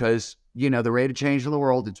innovative because, the rate of change in the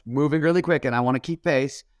world, it's moving really quick and I want to keep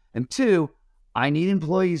pace. And 2, I need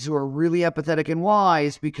employees who are really empathetic and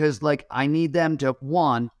wise because, I need them to,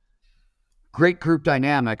 1, great group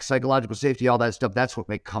dynamics, psychological safety, all that stuff. That's what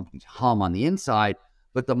makes companies hum on the inside.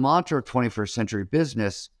 But the mantra of 21st century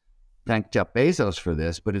business, thank Jeff Bezos for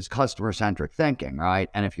this, but it's customer-centric thinking, right?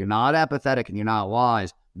 And if you're not empathetic and you're not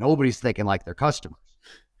wise, nobody's thinking like their customers.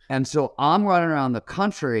 And so I'm running around the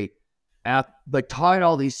country talking to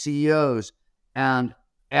all these CEOs, and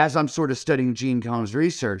as I'm sort of studying Gene Cohn's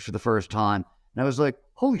research for the first time, and I was like,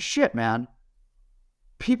 holy shit, man.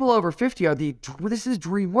 People over 50 this is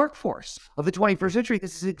dream workforce of the 21st century.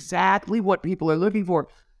 This is exactly what people are looking for.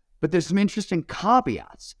 But there's some interesting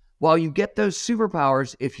caveats. While you get those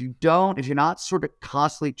superpowers, if you're not sort of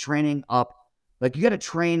constantly training up, you got to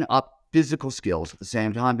train up physical skills at the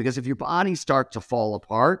same time, because if your body starts to fall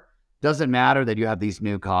apart, doesn't matter that you have these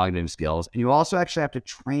new cognitive skills. And you also actually have to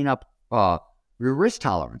train up your risk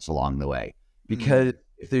tolerance along the way, because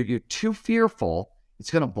if you're too fearful,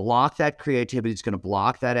 it's going to block that creativity. It's going to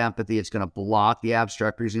block that empathy. It's going to block the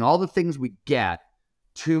abstract reasoning. All the things we get,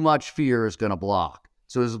 too much fear is going to block.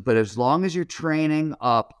 But as long as you're training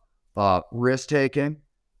up risk-taking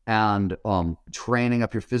and training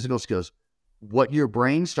up your physical skills, what your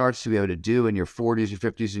brain starts to be able to do in your 40s, your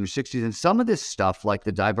 50s, and your 60s, and some of this stuff, like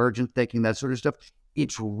the divergent thinking, that sort of stuff,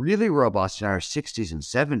 it's really robust in our 60s and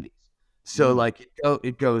 70s. So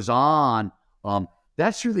it goes on.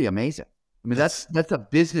 That's really amazing. I mean, that's a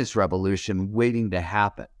business revolution waiting to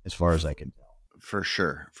happen, as far as I can tell. For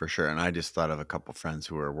sure. And I just thought of a couple friends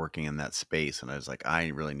who are working in that space, and I was like, I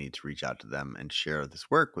really need to reach out to them and share this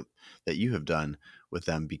work that you have done with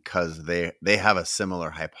them, because they have a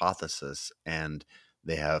similar hypothesis, and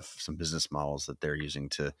they have some business models that they're using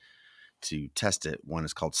to test it. One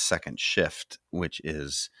is called Second Shift, which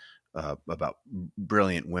is about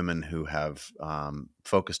brilliant women who have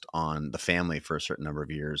focused on the family for a certain number of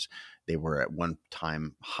years. They were at one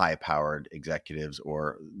time high-powered executives,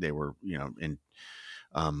 or they were, in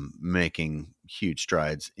making huge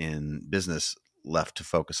strides in business, left to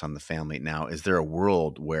focus on the family. Now, is there a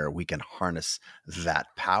world where we can harness that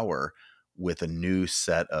power with a new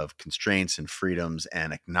set of constraints and freedoms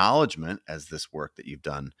and acknowledgement, as this work that you've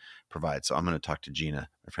done provides? So I'm going to talk to Gina,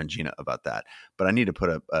 my friend Gina, about that. But I need to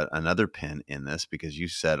put another pin in this, because you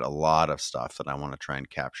said a lot of stuff that I want to try and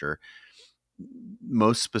capture.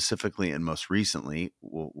 Most specifically and most recently,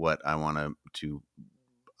 what I want to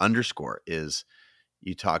underscore is,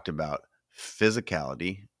 you talked about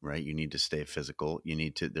physicality, right? You need to stay physical.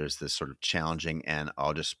 There's this sort of challenging, and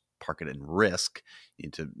I'll just park it in risk. You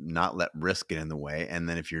need to not let risk get in the way. And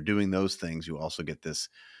then if you're doing those things, you also get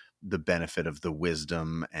the benefit of the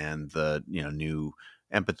wisdom and the, new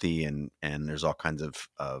empathy, and there's all kinds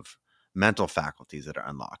of mental faculties that are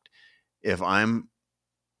unlocked. If I'm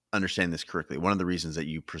understand this correctly, one of the reasons that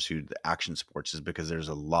you pursued the action sports is because there's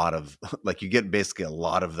a lot of like you get basically a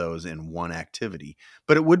lot of those in one activity.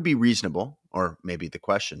 But it would be reasonable, or maybe the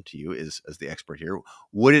question to you is, as the expert here,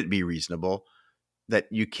 would it be reasonable that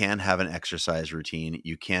you can have an exercise routine,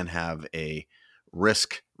 you can have a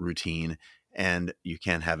risk routine, and you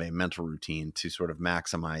can have a mental routine to sort of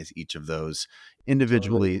maximize each of those Totally.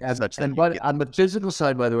 individually, such that you But get on the physical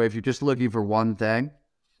side, by the way, if you're just looking for one thing,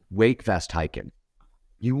 wake vest hiking.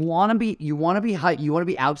 You want to be you want to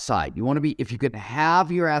be outside. You want to be, if you could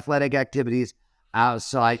have your athletic activities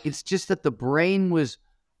outside. It's just that the brain was,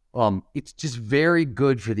 it's just very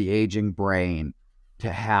good for the aging brain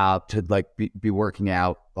to have to like be working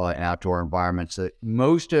out in outdoor environments.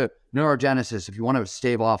 Most of neurogenesis, if you want to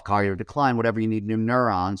stave off cognitive decline, whatever you need new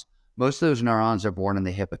neurons, most of those neurons are born in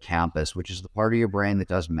the hippocampus, which is the part of your brain that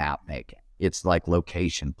does map making. It's like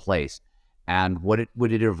location, place. And what it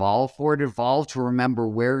evolve for? It evolved to remember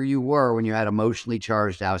where you were when you had emotionally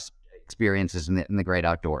charged out experiences in the great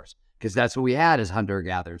outdoors. Because that's what we had as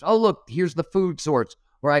hunter-gatherers. Oh, look, here's the food source,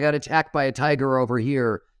 or I got attacked by a tiger over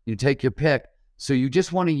here. You take your pick. So you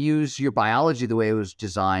just want to use your biology the way it was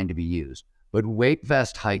designed to be used. But weight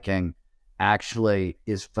vest hiking actually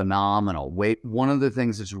is phenomenal. One of the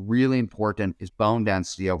things that's really important is bone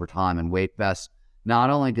density over time, and weight vests,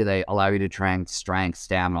 not only do they allow you to train strength,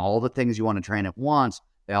 stamina, all the things you want to train at once,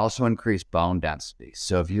 they also increase bone density.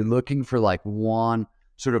 So if you're looking for like one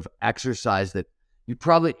sort of exercise that you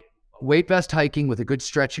probably, weight vest hiking with a good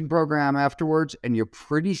stretching program afterwards, and you're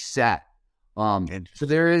pretty set. So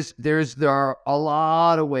there are a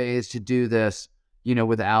lot of ways to do this,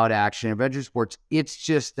 without action adventure sports. It's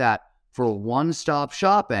just that for one-stop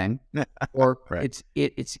shopping, or right.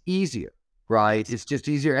 it's easier, right? It's just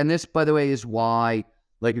easier. And this, by the way, is why,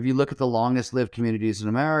 like, if you look at the longest-lived communities in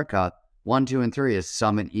America, 1, 2, and 3 is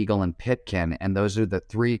Summit, Eagle, and Pitkin, and those are the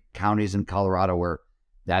 3 counties in Colorado where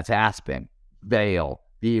that's Aspen, Vail,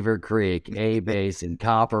 Beaver Creek, A-Base, and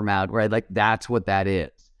Coppermount, right? Like, that's what that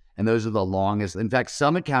is. And those are the longest. In fact,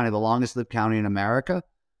 Summit County, the longest-lived county in America,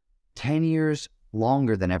 10 years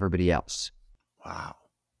longer than everybody else. Wow.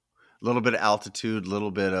 A little bit of altitude, a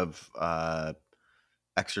little bit of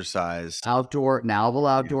exercise. Novel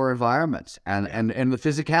outdoor environments and the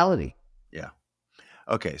physicality. Yeah.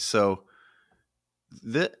 Okay. So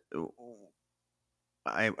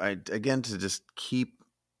I again, to just keep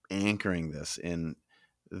anchoring this in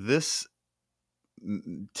this,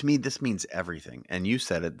 to me, this means everything. And you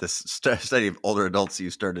said it, this study of older adults, you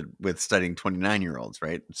started with studying 29-year-olds,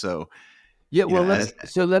 right? So, Yeah, well,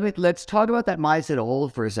 let's talk about that mindset of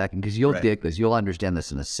old for a second, because you'll right. dig this. You'll understand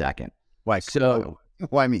this in a second. Why? So,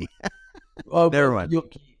 why me? oh, Never mind. I'll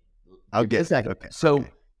give me a get second. okay. So,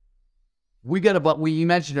 okay. you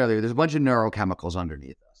mentioned earlier, there's a bunch of neurochemicals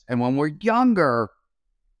underneath us, and when we're younger,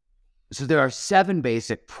 so there are 7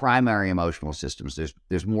 basic primary emotional systems.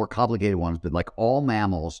 There's more complicated ones, but like all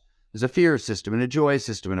mammals, there's a fear system and a joy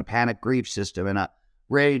system and a panic grief system and a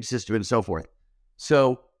rage system and so forth.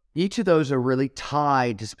 So each of those are really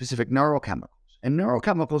tied to specific neurochemicals. And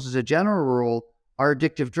neurochemicals, as a general rule, are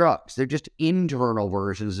addictive drugs. They're just internal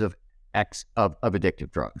versions of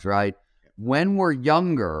addictive drugs, right? When we're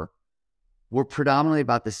younger, we're predominantly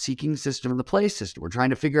about the seeking system and the play system. We're trying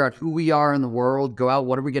to figure out who we are in the world, go out,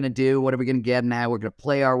 what are we going to do, what are we going to get, and how we're going to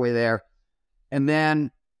play our way there. And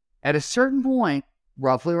then at a certain point,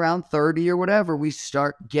 roughly around 30 or whatever, we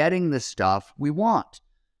start getting the stuff we want.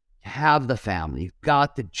 You have the family, you've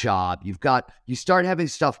got the job, you start having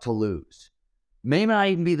stuff to lose. May not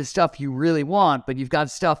even be the stuff you really want, but you've got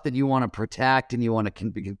stuff that you want to protect and you want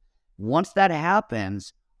to. Once that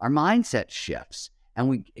happens, our mindset shifts. And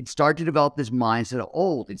we start to develop this mindset of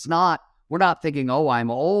old. We're not thinking, oh, I'm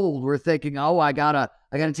old. We're thinking, oh, I gotta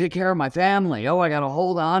take care of my family. Oh, I gotta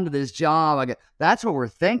hold on to this job. That's what we're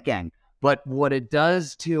thinking. But what it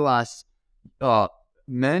does to us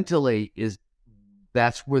mentally is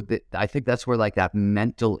I think that's where like that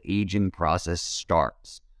mental aging process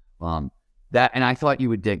starts. And I thought you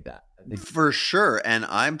would dig that. For sure. And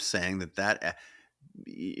I'm saying that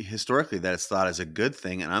historically that it's thought as a good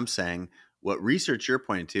thing. And I'm saying what research you're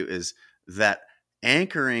pointing to is that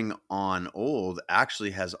anchoring on old actually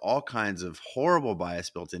has all kinds of horrible bias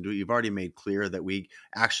built into it. You've already made clear that we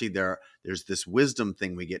actually there's this wisdom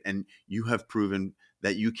thing we get, and you have proven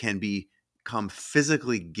that you can become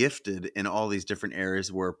physically gifted in all these different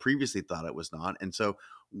areas where previously thought it was not. And so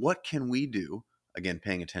what can we do? Again,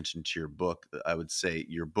 paying attention to your book, I would say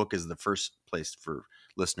your book is the first place for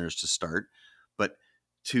listeners to start, but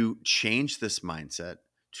to change this mindset,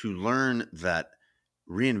 to learn that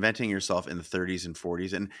reinventing yourself in the 30s and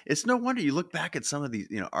 40s. And it's no wonder you look back at some of these,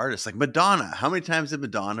 artists like Madonna. How many times did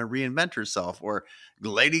Madonna reinvent herself, or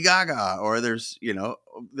Lady Gaga? Or there's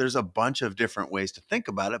a bunch of different ways to think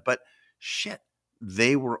about it, but shit,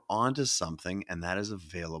 they were onto something, and that is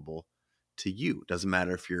available to you. It doesn't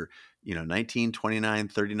matter if you're, 19, 29,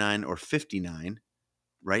 39, or 59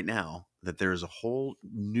 right now, that there's a whole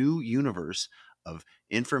new universe of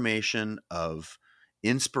information, of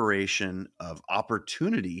inspiration, of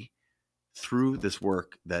opportunity through this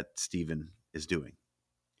work that Stephen is doing.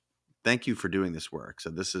 Thank you for doing this work. So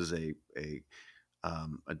this is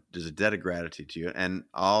there's a debt of gratitude to you. And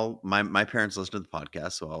my parents listen to the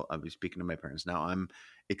podcast, so I'll be speaking to my parents now. I'm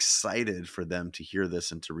excited for them to hear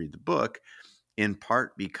this and to read the book, in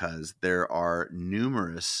part because there are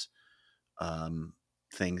numerous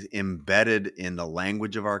things embedded in the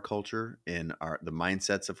language of our culture, in the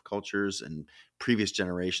mindsets of cultures and previous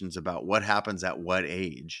generations about what happens at what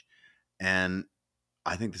age. And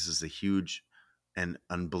I think this is a huge and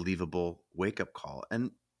unbelievable wake-up call.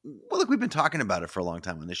 And well, look, we've been talking about it for a long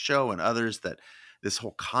time on this show and others, that this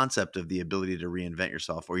whole concept of the ability to reinvent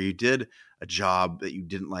yourself, or you did a job that you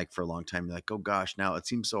didn't like for a long time. You're like, oh gosh, now it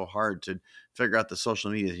seems so hard to figure out the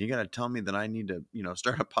social media. You got to tell me that I need to,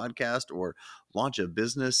 start a podcast or launch a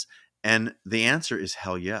business. And the answer is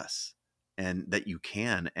hell yes. And that you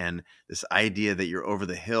can. And this idea that you're over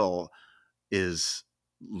the hill is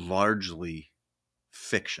largely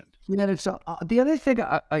fiction. Yeah, it's the other thing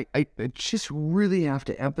I just really have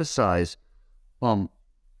to emphasize.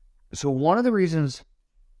 So one of the reasons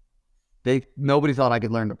nobody thought I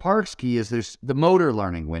could learn to park ski is there's the motor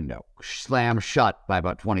learning window slammed shut by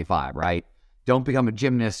about 25, right? Don't become a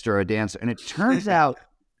gymnast or a dancer. And it turns out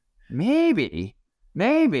maybe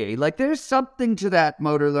like there's something to that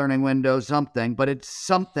motor learning window, but it's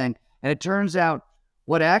something. And it turns out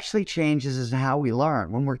what actually changes is how we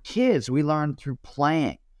learn. When we're kids, we learn through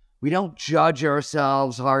playing. We don't judge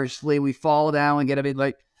ourselves harshly. We fall down and get a bit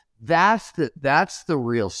like, that's the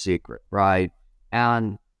real secret, right?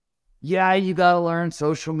 And yeah, you got to learn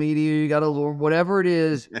social media. You got to learn whatever it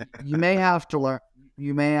is. You may have to learn.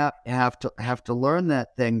 You may have to learn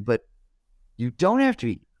that thing, but you don't have to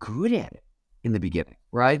be good at it in the beginning,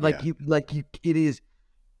 right? It is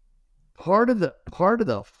part of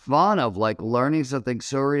the fun of like learning something.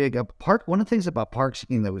 One of the things about park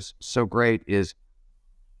skiing that was so great is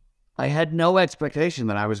I had no expectation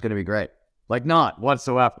that I was going to be great, like not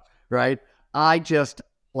whatsoever, right? I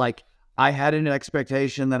had an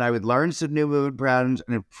expectation that I would learn some new movement patterns,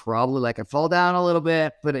 and it probably I'd fall down a little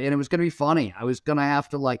bit, and it was going to be funny. I was going to have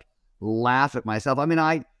to laugh at myself. I mean,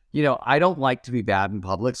 I don't like to be bad in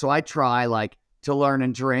public, so I try to learn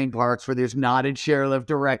in terrain parks where there's knotted chairlift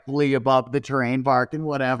directly above the terrain park and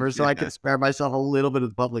whatever, so I could spare myself a little bit of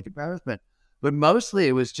the public embarrassment. But mostly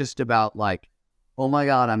it was just about oh my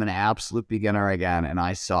God, I'm an absolute beginner again, and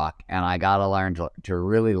I suck, and I got to learn to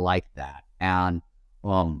really like that. And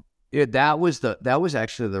that was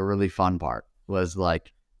actually the really fun part, was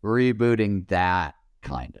rebooting that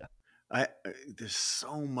kind of. There's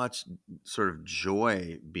so much sort of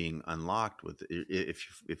joy being unlocked with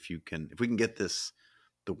if we can get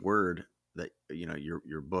the word that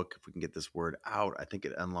your book, if we can get this word out, I think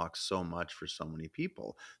it unlocks so much for so many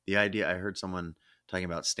people. The idea, I heard someone talking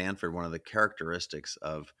about Stanford, one of the characteristics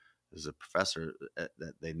of, as a professor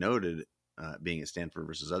that they noted being at Stanford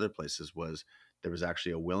versus other places, was there was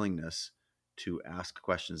actually a willingness to ask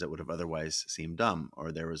questions that would have otherwise seemed dumb,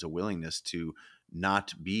 or there was a willingness to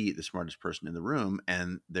not be the smartest person in the room,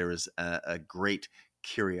 and there is a great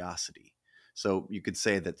curiosity. So you could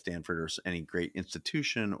say that Stanford, or any great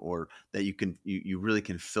institution, or that you really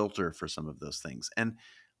can filter for some of those things. And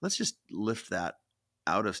let's just lift that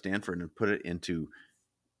out of Stanford and put it into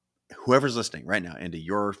whoever's listening right now, into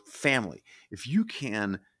your family. If you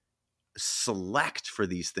can select for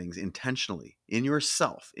these things intentionally in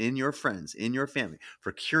yourself, in your friends, in your family,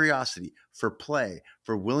 for curiosity, for play,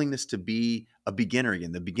 for willingness to be a beginner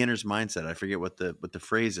again, the beginner's mindset. I forget what the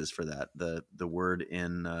phrase is for that. The word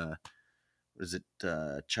in what is it,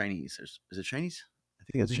 Chinese? Is it Chinese? I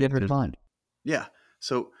think it's beginner's mind. Yeah.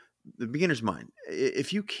 So the beginner's mind.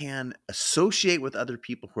 If you can associate with other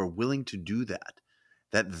people who are willing to do that,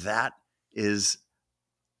 that there's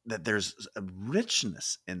a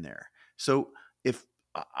richness in there. So if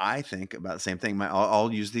I think about the same thing,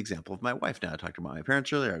 I'll use the example of my wife now. I talked about my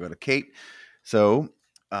parents earlier. I go to Kate. So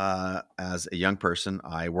as a young person,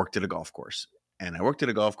 I worked at a golf course. And I worked at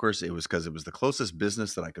a golf course. It was because it was the closest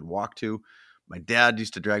business that I could walk to. My dad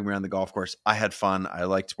used to drag me around the golf course. I had fun. I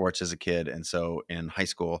liked sports as a kid. And so in high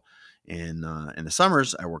school, in the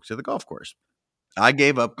summers, I worked at the golf course. I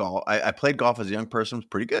gave up golf. I played golf as a young person. Was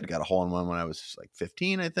pretty good. Got a hole in one when I was like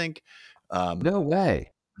 15, I think. No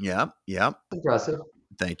way. Yeah, yeah. Impressive.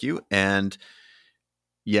 Thank you. And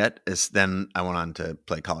yet, then I went on to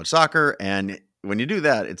play college soccer. And when you do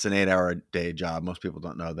that, it's an 8-hour-a-day job. Most people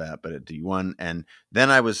don't know that, but at D1. And then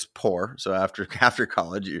I was poor. So after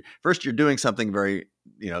college, first you're doing something very,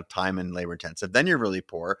 time and labor intensive. Then you're really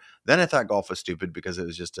poor. Then I thought golf was stupid because it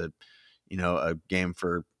was just a game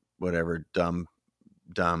for whatever dumb,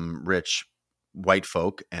 rich white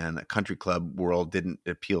folk, and a country club world didn't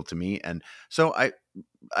appeal to me. And so I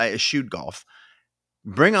eschewed golf.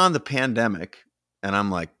 Bring on the pandemic, and I'm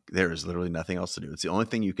like, there is literally nothing else to do. It's the only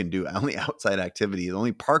thing you can do. Only outside activity. The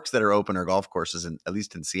only parks that are open are golf courses, and at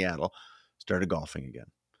least in Seattle. Started golfing again.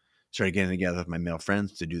 Started getting together with my male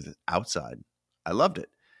friends to do the outside. I loved it.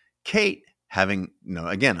 Kate, having,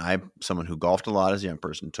 again, I'm someone who golfed a lot as a young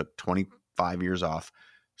person, took 25 years off,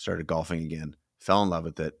 started golfing again, fell in love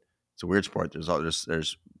with it. It's a weird sport.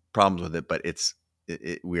 There's problems with it, but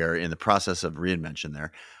we are in the process of reinvention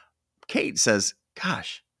there. Kate says,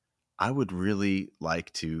 gosh, I would really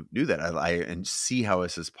like to do that. And see how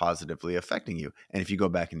this is positively affecting you. And if you go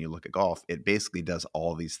back and you look at golf, it basically does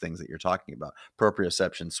all these things that you're talking about: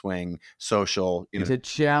 proprioception, swing, social. It's a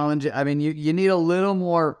challenge. I mean, you need a little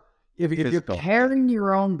more. If you're carrying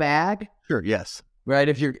your own bag, sure, yes, right.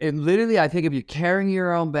 I think if you're carrying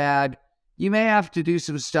your own bag, you may have to do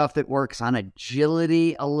some stuff that works on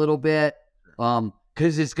agility a little bit,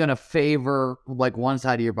 because it's going to favor like one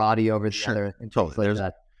side of your body over the other. And totally. Like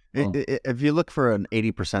that. If you look for an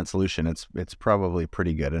 80% solution, it's probably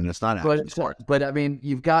pretty good, and it's not action sports. But I mean,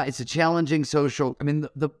 it's a challenging social. I mean,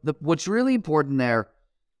 the what's really important there,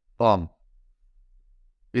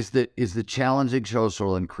 is the challenging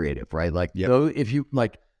social and creative, right? Like, though, if you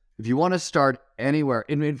want to start anywhere,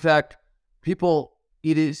 and in fact,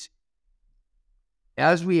 it is,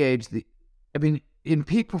 as we age, in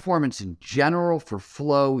peak performance in general, for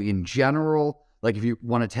flow in general. Like if you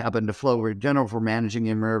want to tap into flow in general, for managing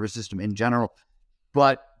your nervous system in general.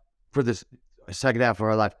 But for this second half of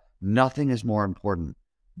our life, nothing is more important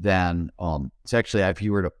than, it's actually, if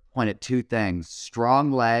you were to point at two things: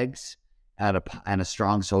 strong legs and a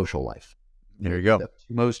strong social life. There you go. The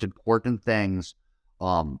two most important things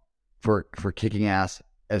for kicking ass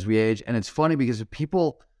as we age. And it's funny because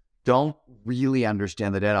people don't really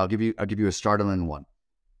understand the data. I'll give you a startling one.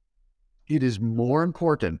 It is more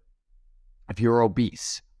important. If you're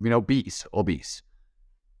obese, it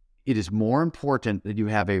is more important that you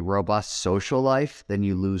have a robust social life than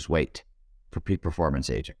you lose weight for peak performance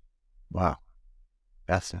aging. Wow.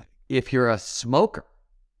 Fascinating. If you're a smoker,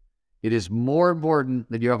 it is more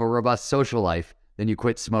important that you have a robust social life than you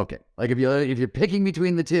quit smoking. Like if you're picking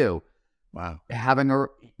between the two, wow.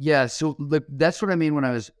 So that's what I mean when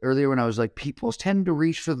I was like, people tend to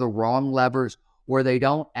reach for the wrong levers, or they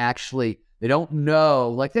don't know,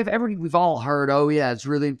 like we've all heard, oh yeah, it's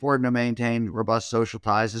really important to maintain robust social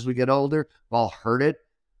ties as we get older. We've all heard it,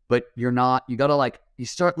 but you gotta you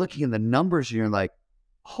start looking at the numbers and you're like,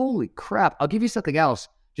 holy crap. I'll give you something else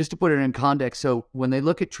just to put it in context. So when they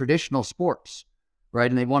look at traditional sports, right,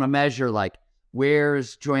 and they want to measure like,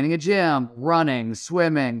 where's joining a gym, running,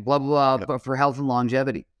 swimming, blah, blah, blah, but for health and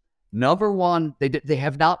longevity. Number one, they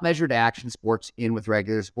have not measured action sports in with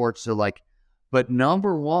regular sports. So but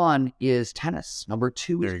number one is tennis. Number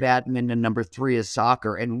two is badminton. Number three is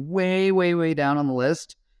soccer. And way, way, way down on the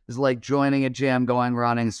list is like joining a gym, going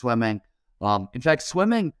running, swimming. In fact,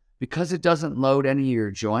 swimming, because it doesn't load any of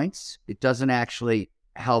your joints, it doesn't actually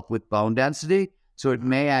help with bone density. So it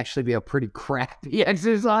may actually be a pretty crappy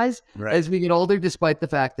exercise as we get older, despite the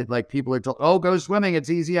fact that people are told, oh, go swimming, it's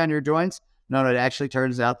easy on your joints. No, it actually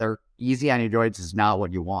turns out they're easy on your joints is not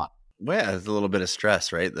what you want. Well, yeah, it's a little bit of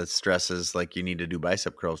stress, right? That stress is like you need to do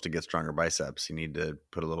bicep curls to get stronger biceps. You need to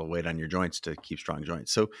put a little weight on your joints to keep strong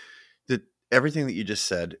joints. So everything that you just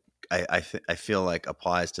said, I feel like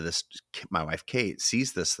applies to this. My wife, Kate,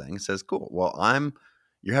 sees this thing, says, cool, well,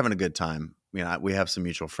 you're having a good time. We have some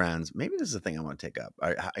mutual friends. Maybe this is a thing I want to take up.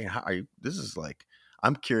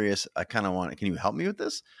 I'm curious. I kind of want, can you help me with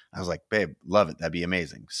this? I was like, babe, love it. That'd be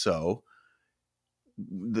amazing. So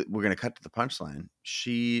we're going to cut to the punchline.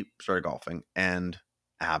 She started golfing and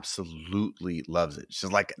absolutely loves it.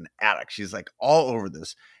 She's like an addict. She's like all over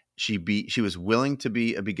this. She was willing to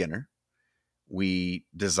be a beginner. We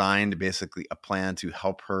designed basically a plan to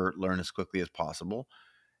help her learn as quickly as possible.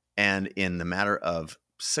 And in the matter of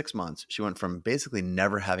 6 months, she went from basically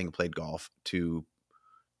never having played golf to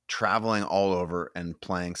traveling all over and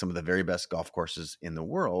playing some of the very best golf courses in the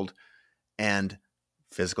world, and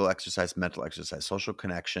physical exercise, mental exercise, social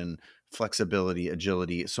connection, flexibility,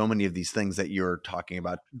 agility, so many of these things that you're talking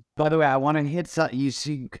about. By the way, I want to hit something. You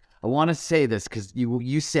see, I want to say this because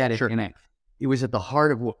you said it, Sure. and it was at the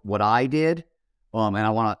heart of what I did. And I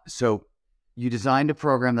want to. So you designed a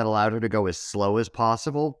program that allowed her to go as slow as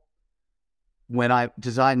possible. When I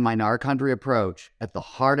designed my NAR-Country approach, at the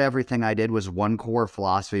heart of everything I did was one core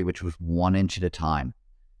philosophy, which was 1 inch at a time.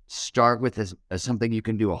 Start with as something you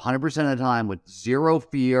can do 100% of the time with zero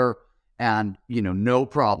fear and, no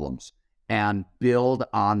problems, and build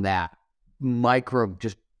on that.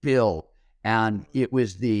 Just build. And it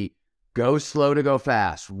was the go slow to go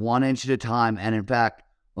fast, 1 inch at a time. And in fact,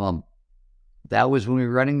 that was when we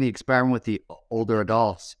were running the experiment with the older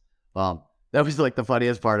adults. That was like the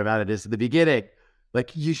funniest part about it is in the beginning,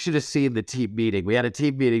 like you should have seen the team meeting. We had a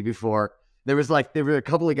team meeting before. There were a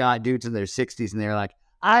couple of dudes in their 60s, and they were like,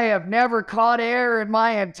 I have never caught air in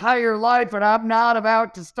my entire life, and I'm not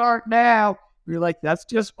about to start now. We were like, that's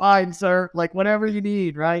just fine, sir. Like, whatever you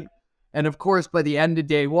need, right? And of course, by the end of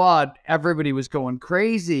day one, everybody was going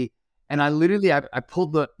crazy. And I literally, I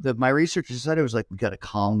pulled my researchers said, it was like, we got to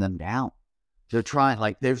calm them down. They're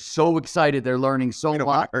trying, they're so excited. They're learning so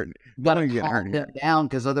much. You got to calm them down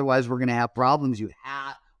because otherwise we're going to have problems. You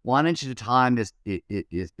have 1 inch at a time is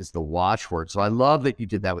the watchword. So I love that you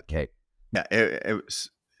did that with Kate. Yeah, it's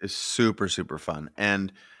super, super fun.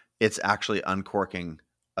 And it's actually uncorking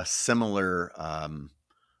a similar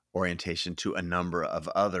orientation to a number of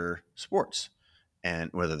other sports. And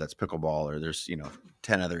whether that's pickleball or there's,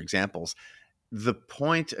 10 other examples. The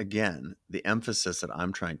point, again, the emphasis that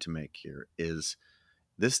I'm trying to make here is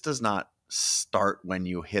this does not start when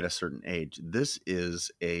you hit a certain age. This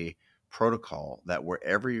is a protocol that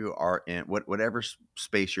wherever you are in, whatever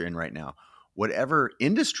space you're in right now, whatever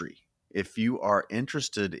industry, if you are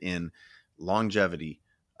interested in longevity,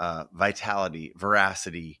 vitality,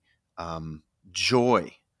 veracity,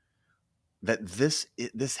 joy, that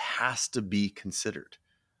this has to be considered.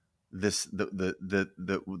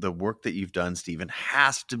 The work that you've done, Stephen,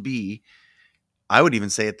 has to be, I would even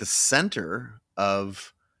say, at the center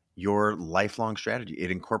of your lifelong strategy.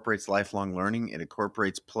 It incorporates lifelong learning. It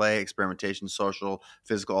incorporates play, experimentation, social,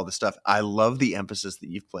 physical, all this stuff. I love the emphasis that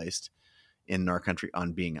you've placed in NAR-Country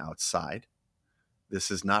on being outside. This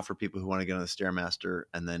is not for people who want to get on the Stairmaster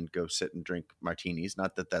and then go sit and drink martinis.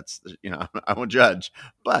 Not that that's, I won't judge,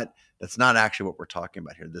 but that's not actually what we're talking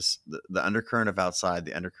about here. The undercurrent of outside,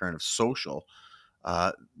 the undercurrent of social,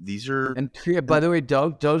 these are. And by the way,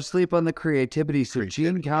 don't sleep on the creativity. So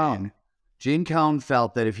Gene Cohn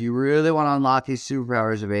felt that if you really want to unlock these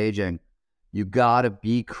superpowers of aging, you got to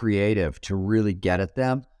be creative to really get at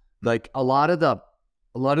them. Like a lot of the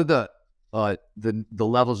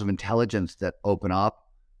levels of intelligence that open up,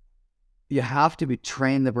 you have to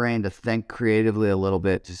train the brain to think creatively a little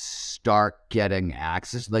bit to start getting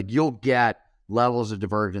access. Like you'll get levels of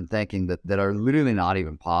divergent thinking that are literally not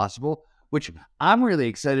even possible, which I'm really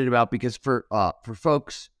excited about because for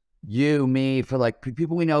folks, you, me, for like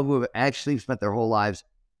people we know who have actually spent their whole lives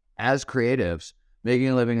as creatives, making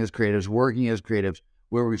a living as creatives, working as creatives,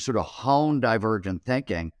 where we sort of hone divergent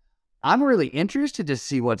thinking. I'm really interested to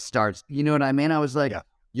see what starts. You know what I mean? I was like,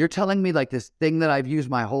 You're telling me like this thing that I've used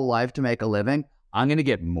my whole life to make a living, I'm going to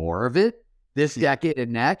get more of it this decade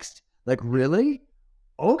and next? Like, really?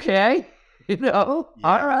 Okay. All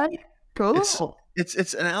right, cool.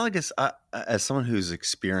 It's analogous as someone who's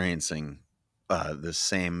experiencing the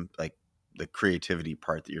same, like the creativity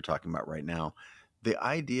part that you're talking about right now. The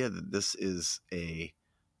idea that this is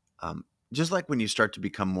just like when you start to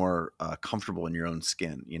become more comfortable in your own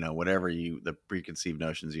skin, whatever the preconceived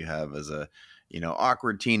notions you have as a,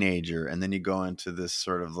 awkward teenager, and then you go into this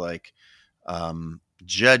sort of like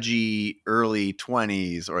judgy early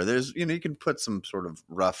 20s, or there's, you can put some sort of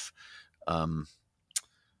rough,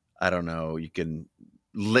 I don't know, you can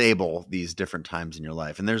label these different times in your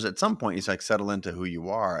life. And there's at some point you like settle into who you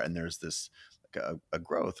are, and there's this like a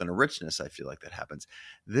growth and a richness, I feel like, that happens.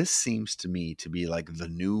 This seems to me to be like the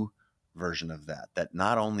new version of that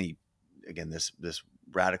not only, again, this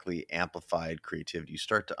radically amplified creativity, you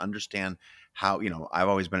start to understand how, I've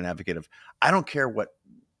always been an advocate of, I don't care what,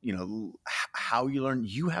 how you learn,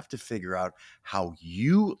 you have to figure out how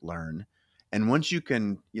you learn. And once you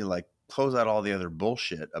can, like close out all the other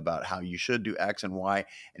bullshit about how you should do X and Y,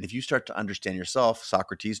 and if you start to understand yourself,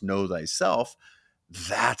 Socrates, know thyself,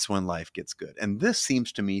 that's when life gets good. And this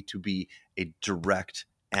seems to me to be a direct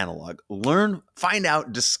analog. Learn, find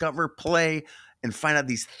out, discover, play, and find out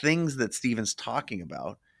these things that Stephen's talking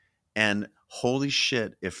about. And holy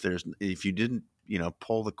shit, if you didn't,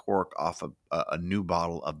 pull the cork off a new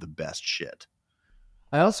bottle of the best shit.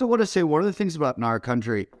 I also want to say one of the things about In Our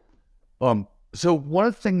Country. So one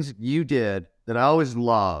of the things you did that I always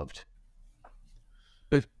loved,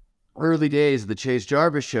 the early days of the Chase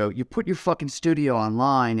Jarvis show, you put your fucking studio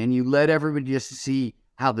online and you let everybody just see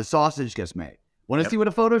how the sausage gets made. Want to see what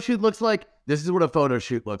a photo shoot looks like? This is what a photo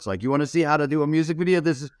shoot looks like. You want to see how to do a music video?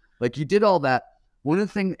 This is like, you did all that. One of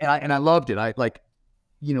the things, and I loved it. I like,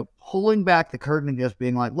 pulling back the curtain and just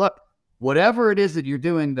being like, look, whatever it is that you're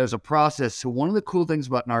doing, there's a process. So one of the cool things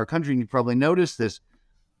about In Our Country, and you probably noticed this,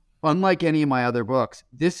 unlike any of my other books,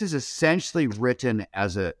 this is essentially written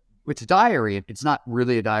as it's a diary. It's not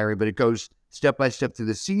really a diary, but it goes step by step through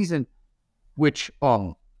the season, which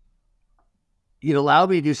it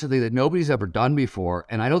allowed me to do something that nobody's ever done before.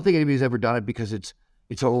 And I don't think anybody's ever done it because it's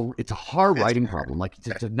a hard writing problem. Like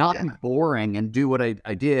to not be boring and do what I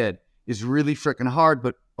did is really freaking hard.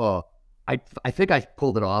 But I think I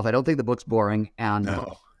pulled it off. I don't think the book's boring. And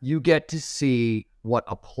you get to see what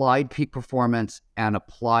applied peak performance and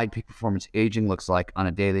applied peak performance aging looks like on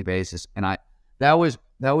a daily basis. And that was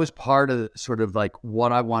part of sort of like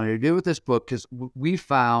what I wanted to do with this book, because we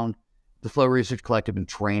found the Flow Research Collective and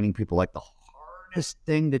training people, like the hardest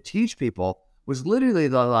thing to teach people was literally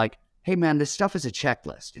the like, hey man, this stuff is a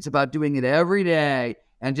checklist. It's about doing it every day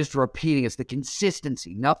and just repeating. It's the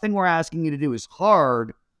consistency. Nothing we're asking you to do is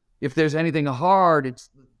hard. If there's anything hard,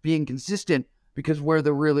 it's being consistent, because where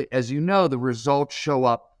as you know, the results show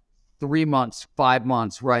up 3 months, 5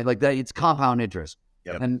 months, right? Like that, it's compound interest.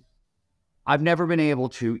 Yep. And I've never been able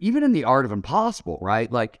to, even in The Art of Impossible,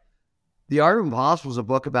 right? Like The Art of Impossible is a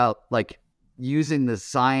book about like using the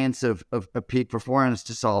science of peak performance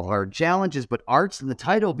to solve hard challenges, but art's in the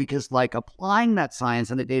title because like applying that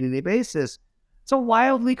science on a day-to-day basis, it's a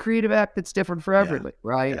wildly creative act that's different for everybody,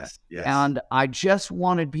 right? Yes. And I just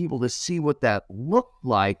wanted people to see what that looked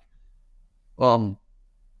like.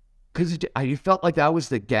 Because I felt like that was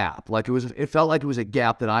the gap. Like it felt like it was a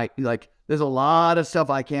gap that I like. There's a lot of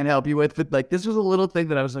stuff I can't help you with, but like this was a little thing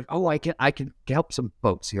that I was like, oh, I can help some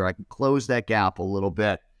folks here. I can close that gap a little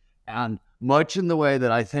bit. And much in the way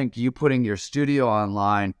that I think you putting your studio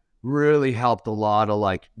online really helped a lot of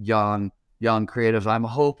like young creatives. I'm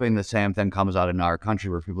hoping the same thing comes out in Our Country,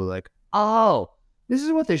 where people are like, oh, this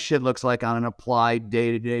is what this shit looks like on an applied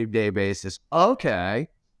day basis. Okay,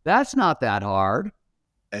 that's not that hard.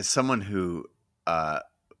 As someone who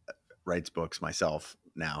writes books myself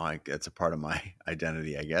now, it's a part of my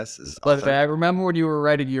identity, I guess. But I remember when you were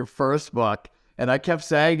writing your first book, and I kept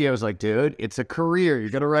saying to you, I was like, dude, it's a career. You're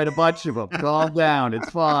going to write a bunch of them. Calm down. It's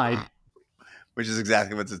fine. Which is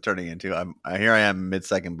exactly what it's turning into. Here I am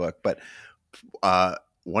mid-second book. But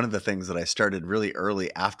one of the things that I started really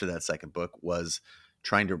early after that second book was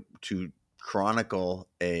trying to chronicle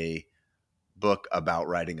a book about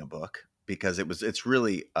writing a book, because it's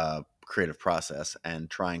really a creative process, and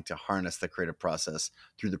trying to harness the creative process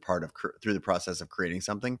through the process of creating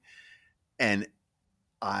something. And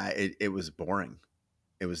it was boring.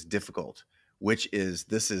 It was difficult,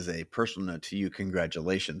 this is a personal note to you.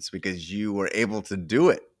 Congratulations, because you were able to do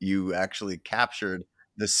it. You actually captured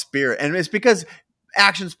the spirit. And it's because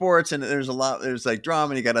action sports, and there's like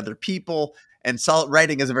drama, and you got other people, and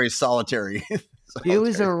writing is a very solitary. It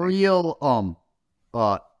was a real,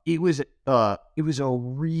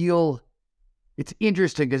 it's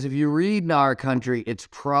interesting because if you read In Our Country, it's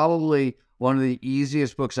probably one of the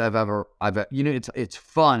easiest books I've ever, it's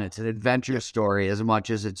fun. It's an adventure story as much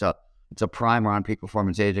as it's a primer on peak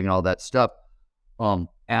performance aging and all that stuff.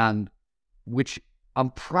 And which I'm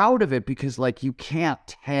proud of it, because like, you can't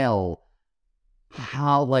tell,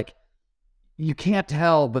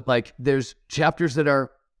 but like there's chapters that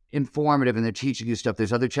are informative and they're teaching you stuff.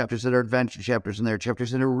 There's other chapters that are adventure chapters, and there are chapters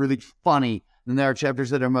that are really funny. And there are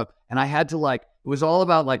chapters that are and I had to like, it was all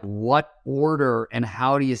about like what order and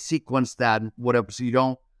how do you sequence that and whatever. So you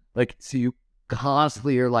don't like, so you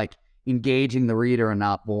constantly are like engaging the reader and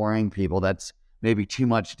not boring people. That's maybe too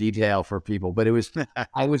much detail for people, but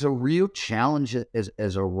I was a real challenge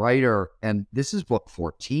as a writer. And this is book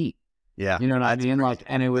 14. Yeah. You know what I mean? Crazy. Like,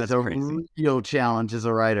 and it was real challenge as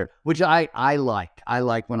a writer, which I like. I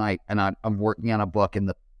like when I'm working on a book and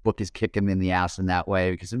the book is kicking me in the ass in that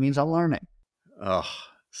way, because it means I'm learning. Oh,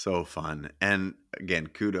 so fun. And again,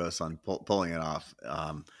 kudos on pulling it off.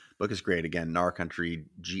 Book is great. Again, NAR Country,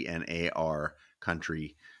 GNAR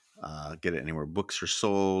Country. Get it anywhere books are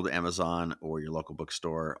sold, Amazon or your local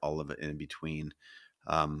bookstore, all of it in between.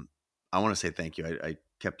 I want to say thank you. I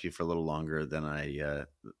kept you for a little longer than I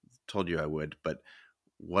told you I would, but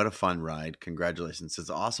what a fun ride. Congratulations. It's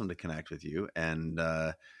awesome to connect with you. And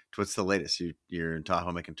what's the latest? You're in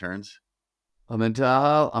Tahoe making turns? I'm in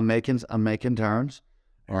Tahoe. I'm making turns.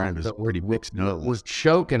 Aaron was pretty big snow. Was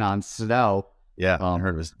choking on snow. Yeah, I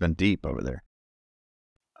heard it's been deep over there.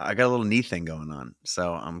 I got a little knee thing going on,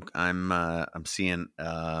 so I'm seeing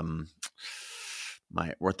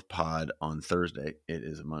my orthopod on Thursday. It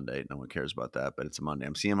is a Monday. No one cares about that, but it's a Monday.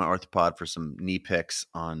 I'm seeing my orthopod for some knee picks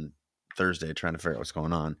on Thursday, trying to figure out what's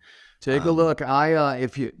going on. Take a look. I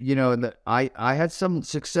had some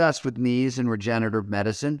success with knees in regenerative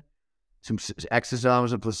medicine, some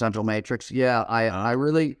exosomes and placental matrix. Yeah, I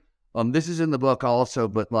really, this is in the book also,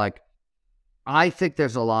 but like, I think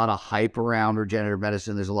there's a lot of hype around regenerative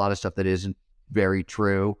medicine. There's a lot of stuff that isn't very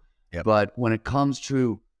true. Yep. But when it comes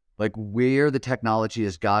to like where the technology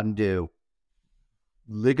has gotten to,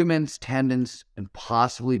 ligaments, tendons, and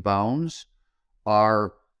possibly bones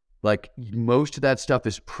are like, most of that stuff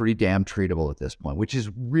is pretty damn treatable at this point, which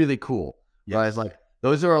is really cool. Yes. Right? Like,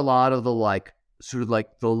 those are a lot of the like sort of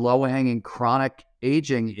like the low-hanging chronic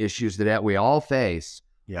aging issues that we all face,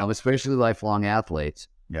 especially lifelong athletes.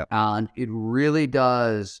 Yeah. And it really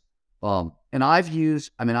does. And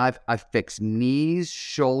I've fixed knees,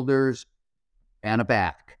 shoulders, and a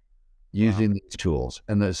back using these tools.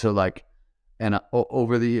 And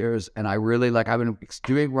over the years, and I really like, I've been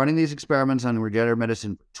running these experiments on regenerative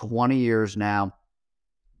medicine for 20 years now.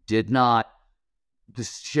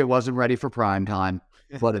 This shit wasn't ready for prime time,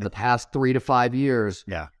 but in the past 3 to 5 years,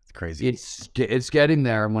 yeah, it's crazy. It's getting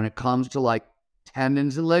there. And when it comes to like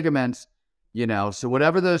tendons and ligaments, so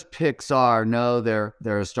whatever those picks are,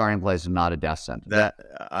 they're a starting place and not a death sentence. That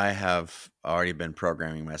I have already been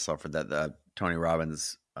programming myself for that. Tony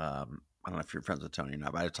Robbins, I don't know if you're friends with Tony or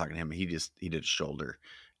not, but I was talking to him. He did shoulder,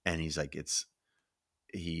 and he's like,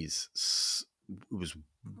 he was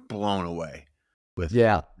blown away with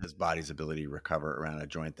his body's ability to recover around a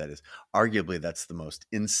joint that is arguably that's the most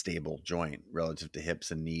unstable joint relative to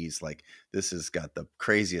hips and knees. Like, this has got the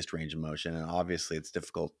craziest range of motion, and obviously it's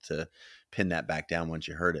difficult to pin that back down once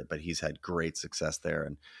you hurt it, but he's had great success there,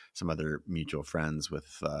 and some other mutual friends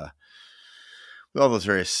with all those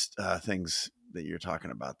various things that you're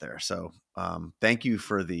talking about there. So thank you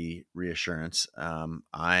for the reassurance.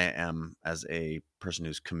 I am, as a person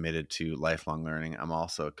who's committed to lifelong learning, I'm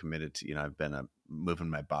also committed to, I've been moving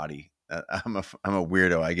my body. I'm a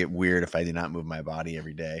weirdo. I get weird if I do not move my body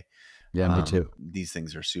every day. Yeah, me too. These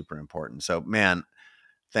things are super important. So, man,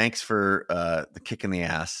 thanks for the kick in the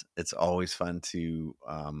ass. It's always fun to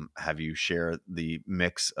have you share the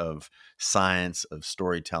mix of science, of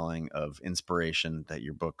storytelling, of inspiration that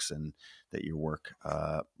your books and that your work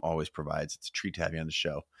always provides. It's a treat to have you on the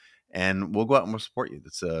show. And we'll go out and we'll support you.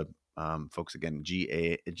 That's folks, again,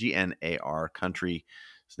 GNAR Country.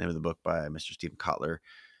 It's the name of the book by Mr. Stephen Kotler.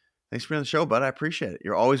 Thanks for being on the show, bud. I appreciate it.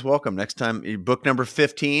 You're always welcome. Next time, book number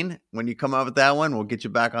 15, when you come out with that one, we'll get you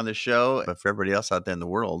back on the show. But for everybody else out there in the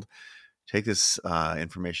world, take this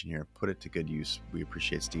information here, put it to good use. We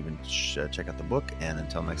appreciate Stephen. Check out the book. And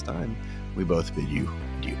until next time, we both bid you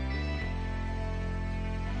adieu.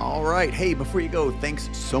 All right. Hey, before you go, thanks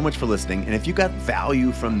so much for listening. And if you got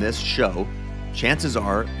value from this show, chances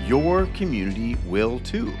are your community will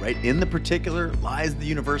too, right? In the particular lies the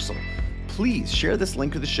universal. Please share this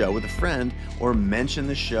link to the show with a friend or mention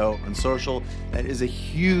the show on social. That is a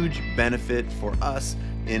huge benefit for us,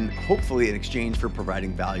 and hopefully in exchange for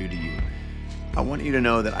providing value to you. I want you to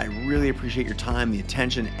know that I really appreciate your time, the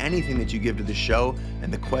attention, anything that you give to the show,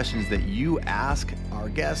 and the questions that you ask our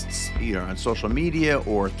guests, either on social media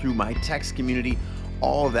or through my text community.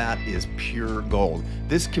 All of that is pure gold.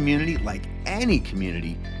 This community, like any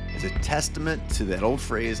community, is a testament to that old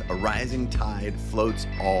phrase, a rising tide floats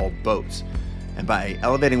all boats. And by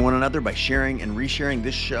elevating one another, by sharing and resharing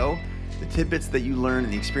this show, the tidbits that you learn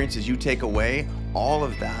and the experiences you take away, all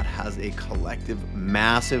of that has a collective,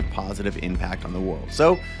 massive positive impact on the world.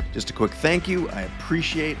 So just a quick thank you. I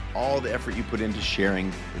appreciate all the effort you put into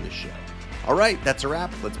sharing this show. All right, that's a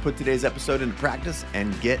wrap. Let's put today's episode into practice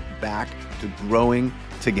and get back to growing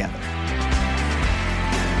together.